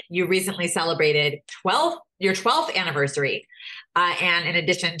 You recently celebrated 12 your 12th anniversary. And in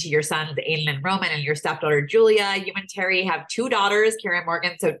addition to your sons, Aiden and Roman, and your stepdaughter, Julia, you and Terry have 2 daughters, Karen and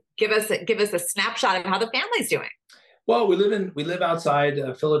Morgan. So give us a snapshot of how the family's doing. Well, we live outside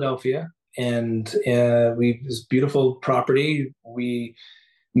Philadelphia, and we have this beautiful property. We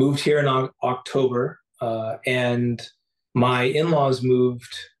moved here in October, and my in-laws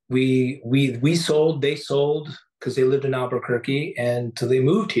moved. We sold. They sold because they lived in Albuquerque, and so they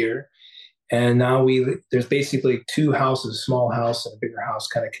moved here. And now there's basically 2 houses, small house and a bigger house,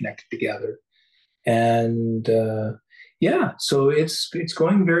 kind of connected together. And so it's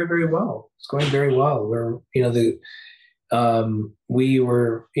going very, very well. It's going very well. We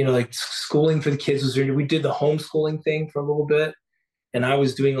were, like schooling for the kids. We did the homeschooling thing for a little bit, and I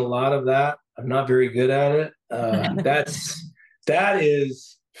was doing a lot of that. I'm not very good at it. That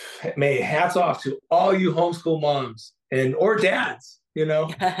is, hats off to all you homeschool moms or dads.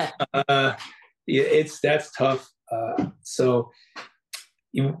 That's tough.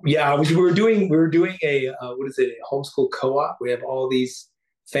 We were doing a homeschool co-op. We have all these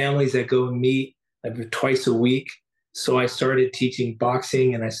families that go and meet twice a week. So I started teaching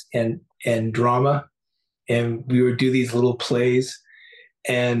boxing and drama, and we would do these little plays.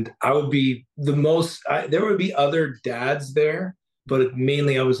 And I would be there would be other dads there, but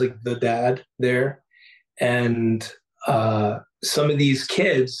mainly I was like the dad there. And some of these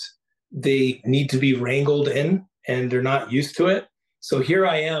kids, they need to be wrangled in, and they're not used to it. So here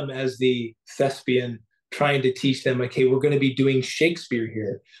I am as the thespian trying to teach them, okay, we're going to be doing Shakespeare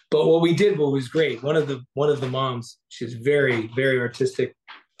here. But what was great. One of the moms, she's very, very artistic,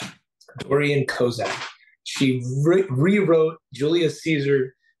 Dorian Kozak. She rewrote Julius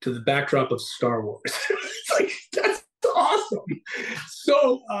Caesar to the backdrop of Star Wars. It's like, that's awesome.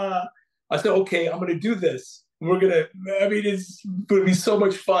 So I said, okay, I'm going to do this. It's going to be so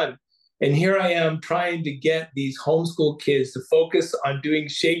much fun. And here I am trying to get these homeschool kids to focus on doing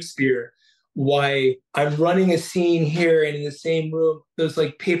Shakespeare. Why I'm running a scene here, and in the same room, there's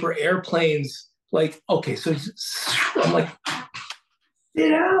like paper airplanes. Like, okay, so I'm like, sit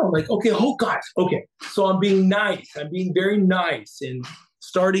down. Like, okay, oh guys, okay. So I'm being nice. I'm being very nice and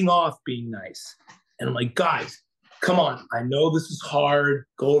starting off being nice. And I'm like, guys, come on. I know this is hard.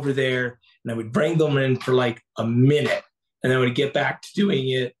 Go over there. And I would bring them in for like a minute, and then I would get back to doing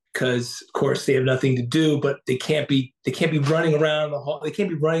it. Because of course they have nothing to do, but they can't be running around the hall. They can't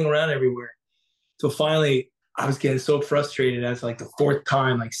be running around everywhere. So finally, I was getting so frustrated as like the 4th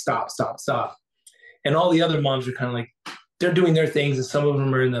time, like stop. And all the other moms are kind of like, they're doing their things, and some of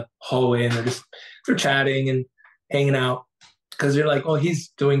them are in the hallway and they're chatting and hanging out because they're like, oh, he's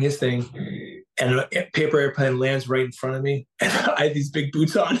doing his thing. And a paper airplane lands right in front of me, and I had these big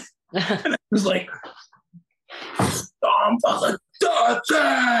boots on, and I was like, I'm fucking dirty!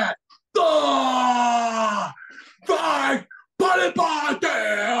 Right! Put it back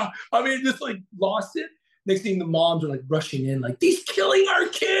there! I mean, just like lost it. Next thing, the moms are like rushing in, like, he's killing our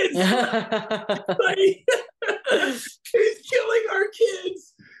kids! He's killing our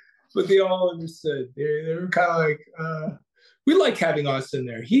kids! But they all understood. They were kind of like, we like having Austin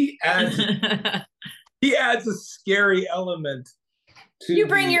there. He adds a scary element. You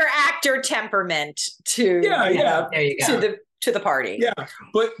bring your actor temperament to there you go. to the party. Yeah,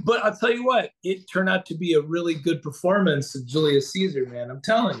 but I'll tell you what, it turned out to be a really good performance of Julius Caesar, man. I'm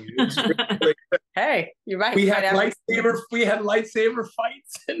telling you, it was really good. Hey, you might. We had lightsaber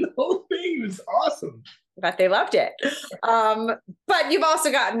fights and the whole thing. It was awesome. But they loved it. But you've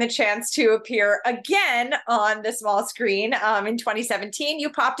also gotten the chance to appear again on the small screen. In 2017, you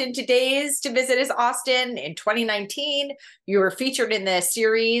popped into Days to visit as Austin. In 2019, you were featured in the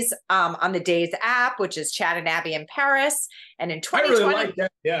series on the Days app, which is Chad and Abby in Paris. And in 2020, I really liked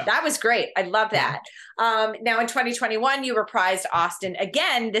that. Yeah, that was great. I love that. Now in 2021, you reprised Austin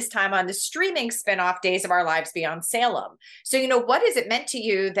again, this time on the streaming spinoff Days of Our Lives Beyond Salem. So, what has it meant to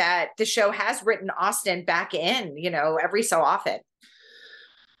you that the show has written Austin back in, every so often?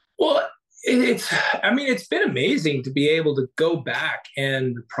 Well, it's been amazing to be able to go back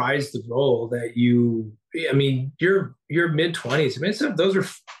and reprise the role that your mid-20s. I mean,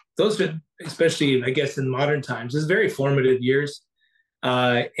 those are, especially, I guess, in modern times, is very formative years.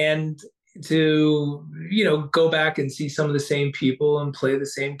 And to, go back and see some of the same people and play the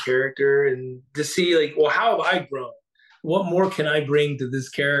same character, and to see like, well, how have I grown? What more can I bring to this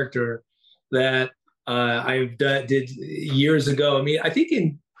character that did years ago? I mean, I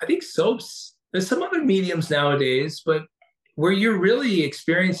think soaps, there's some other mediums nowadays, but where you're really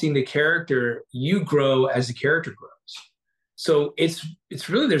experiencing the character, you grow as the character grows. So it's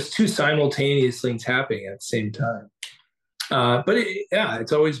really, there's 2 simultaneous things happening at the same time. But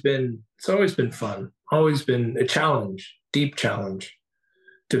it's always been fun. Always been a challenge, deep challenge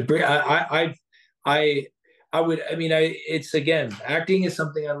to bring. I would. I mean, it's again, acting is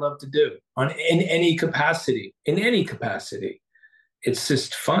something I love to do in any capacity. In any capacity, it's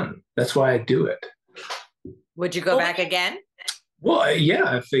just fun. That's why I do it. Would you go back again? Well,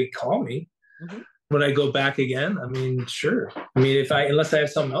 yeah, if they call me, would I go back again? I mean, sure. I mean, unless I have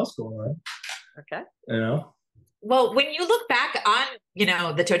something else going on. Okay. You know. Well, when you look back on,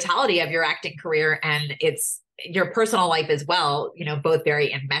 the totality of your acting career and it's your personal life as well, both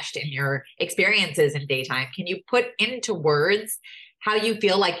very enmeshed in your experiences in daytime, can you put into words how you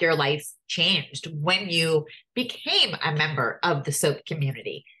feel like your life changed when you became a member of the soap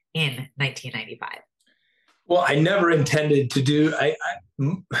community in 1995? Well, I never intended to do.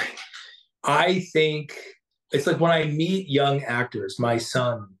 I think it's like when I meet young actors. My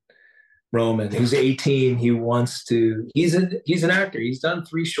son Roman, who's 18, he's an actor. He's done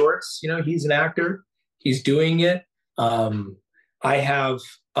 3 shorts. He's an actor. He's doing it. I have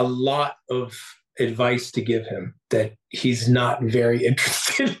a lot of advice to give him that he's not very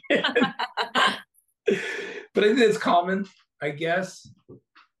interested in. But I think it's common, I guess.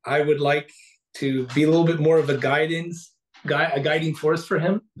 I would like to be a little bit more of a guiding force for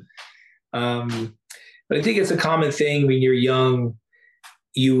him. But I think it's a common thing when you're young.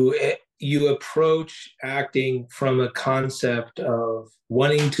 You approach acting from a concept of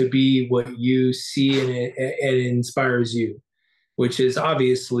wanting to be what you see and it inspires you, which is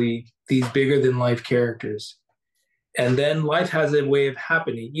obviously these bigger than life characters. And then life has a way of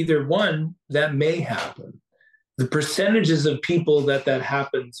happening. Either one, that may happen. The percentages of people that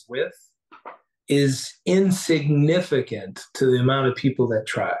happens with is insignificant to the amount of people that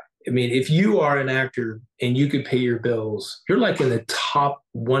try. I mean, if you are an actor and you could pay your bills, you're like in the top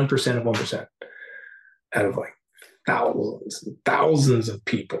 1% of 1% out of like thousands and thousands of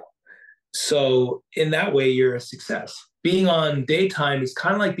people. So in that way, you're a success. Being on daytime is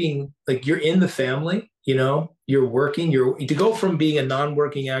kind of like being like you're in the family, you're working, to go from being a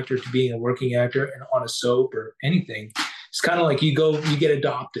non-working actor to being a working actor and on a soap or anything. It's kind of like you get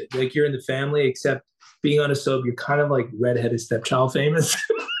adopted, like you're in the family, except being on a soap, you're kind of like redheaded stepchild famous.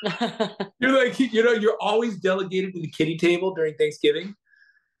 You're like, you're always delegated to the kiddie table during Thanksgiving.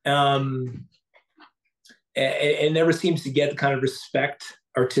 And never seems to get the kind of respect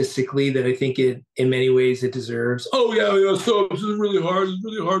artistically that I think in many ways it deserves. Oh yeah, so this is really hard. It's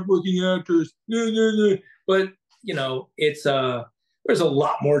really hardworking actors. But it's there's a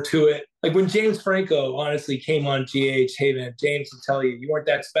lot more to it. Like when James Franco honestly came on GH, hey man, James will tell you weren't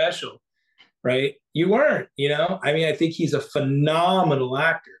that special, right? You weren't. I mean, I think he's a phenomenal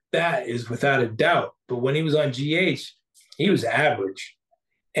actor. That is without a doubt. But when he was on GH, he was average.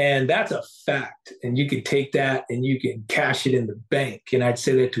 And that's a fact. And you can take that and you can cash it in the bank. And I'd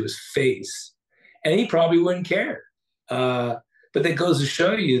say that to his face. And he probably wouldn't care. But that goes to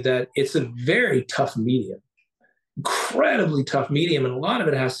show you that it's a very tough medium, incredibly tough medium. And a lot of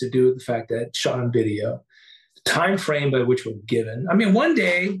it has to do with the fact that it's shot on video, the time frame by which we're given. I mean, one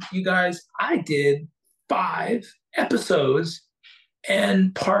day, you guys, I did 5 episodes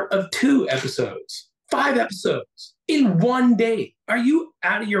and part of 2 episodes, 5 episodes in one day. Are you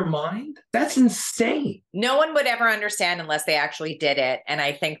out of your mind? That's insane. No one would ever understand unless they actually did it. And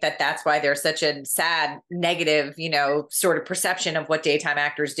I think that that's why there's such a sad, negative, sort of perception of what daytime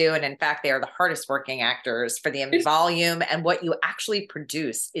actors do. And in fact, they are the hardest working actors for the volume, and what you actually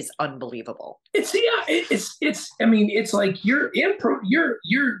produce is unbelievable. It's like you're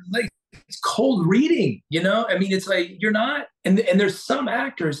like, it's cold reading, I mean, it's like you're not, and there's some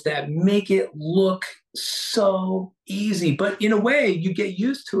actors that make it look so easy, but in a way you get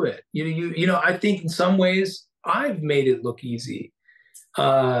used to it. I think in some ways I've made it look easy.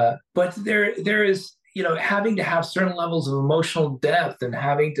 But there is, having to have certain levels of emotional depth and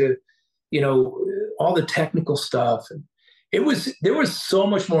having to, all the technical stuff. And there was so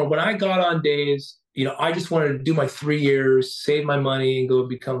much more. When I got on days, I just wanted to do my 3 years, save my money, and go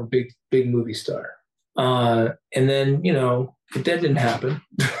become a big movie star. And then, that didn't happen.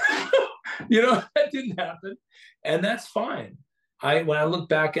 That didn't happen. And that's fine. When I look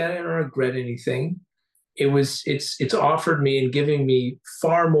back at it, I don't regret anything. It's offered me and giving me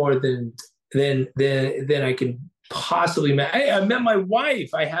far more than I can possibly imagine. I met my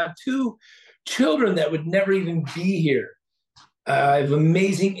wife. I have 2 children that would never even be here. I have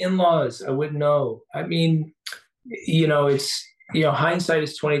amazing in-laws. I wouldn't know. I mean, it's, hindsight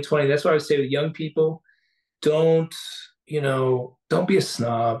is 20/20. That's why I would say with young people, don't be a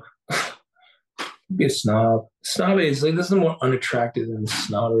snob. Be a snob. Snob is like, this is more unattractive than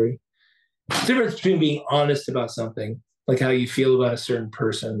snobbery. There's a difference between being honest about something like how you feel about a certain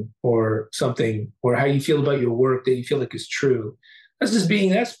person or something, or how you feel about your work that you feel like is true. That's just being,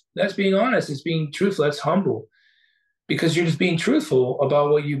 that's being honest. It's being truthful. That's humble, because you're just being truthful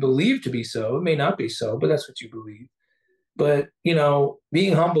about what you believe to be so. It may not be so, but that's what you believe. But,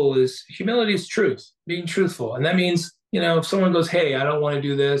 being humble is, humility is truth, being truthful. And that means, if someone goes, hey, I don't want to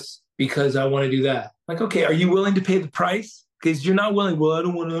do this because I want to do that. Like, okay, are you willing to pay the price? Because you're not willing. Well, I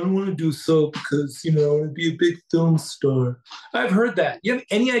don't want to do soap because, I want to be a big film star. I've heard that. You have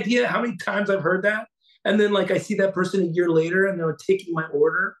any idea how many times I've heard that? And then I see that person a year later and they're taking my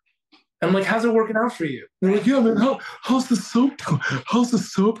order. And I'm like, how's it working out for you? And they're like, yeah, man, how's the soap going? How's the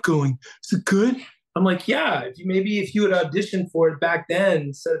soap going? Is it good? I'm like, yeah, if you had auditioned for it back then,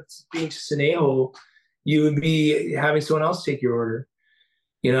 instead of being just an a-hole, you would be having someone else take your order,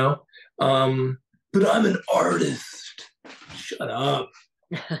 But I'm an artist. Shut up.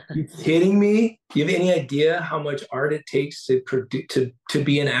 You kidding me? You have any idea how much art it takes to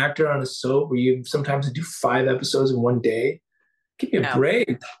be an actor on a soap where you sometimes do 5 episodes in one day? Give me a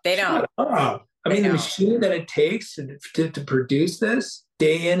break. They don't. Shut up. The machine that it takes to produce this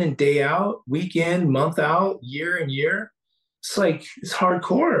day in and day out, week in, month out, year and year, it's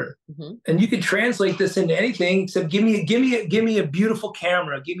hardcore. Mm-hmm. And you can translate this into anything except give me a beautiful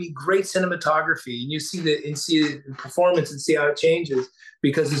camera, give me great cinematography, and you see the performance and see how it changes,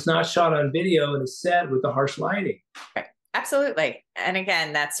 because it's not shot on video and it's set with the harsh lighting. Right. Absolutely. And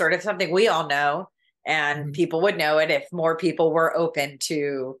again, that's sort of something we all know, and people would know it if more people were open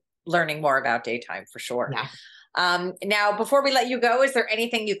to learning more about daytime, for sure. Yeah. Now, before we let you go, is there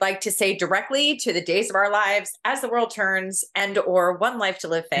anything you'd like to say directly to the Days of Our Lives, As the World Turns, and or One Life to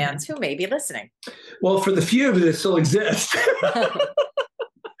Live fans who may be listening? Well, for the few of you that still exist, I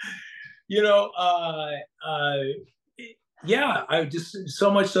just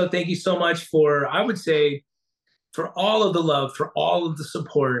so much so. Thank you so much for all of the love, for all of the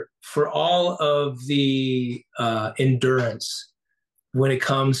support, for all of the endurance when it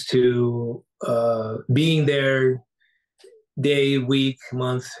comes to being there day, week,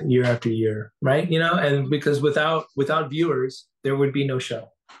 month, year after year, right? And because without viewers, there would be no show,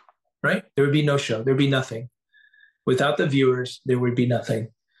 right? There would be no show. There'd be nothing. Without the viewers, there would be nothing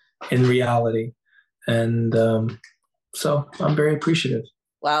in reality. And so I'm very appreciative.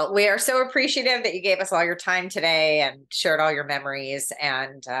 Well, we are so appreciative that you gave us all your time today and shared all your memories.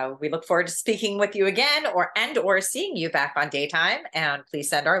 And we look forward to speaking with you again or seeing you back on Daytime. And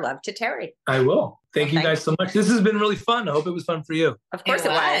please send our love to Terry. I will. Thank you guys so much. This has been really fun. I hope it was fun for you. Of course it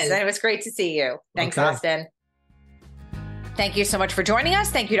was. And it was great to see you. Thanks, okay. Austin. Thank you so much for joining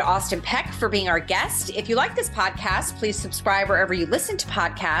us. Thank you to Austin Peck for being our guest. If you like this podcast, please subscribe wherever you listen to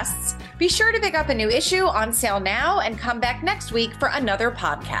podcasts. Be sure to pick up a new issue on sale now and come back next week for another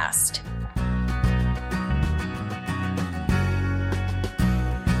podcast.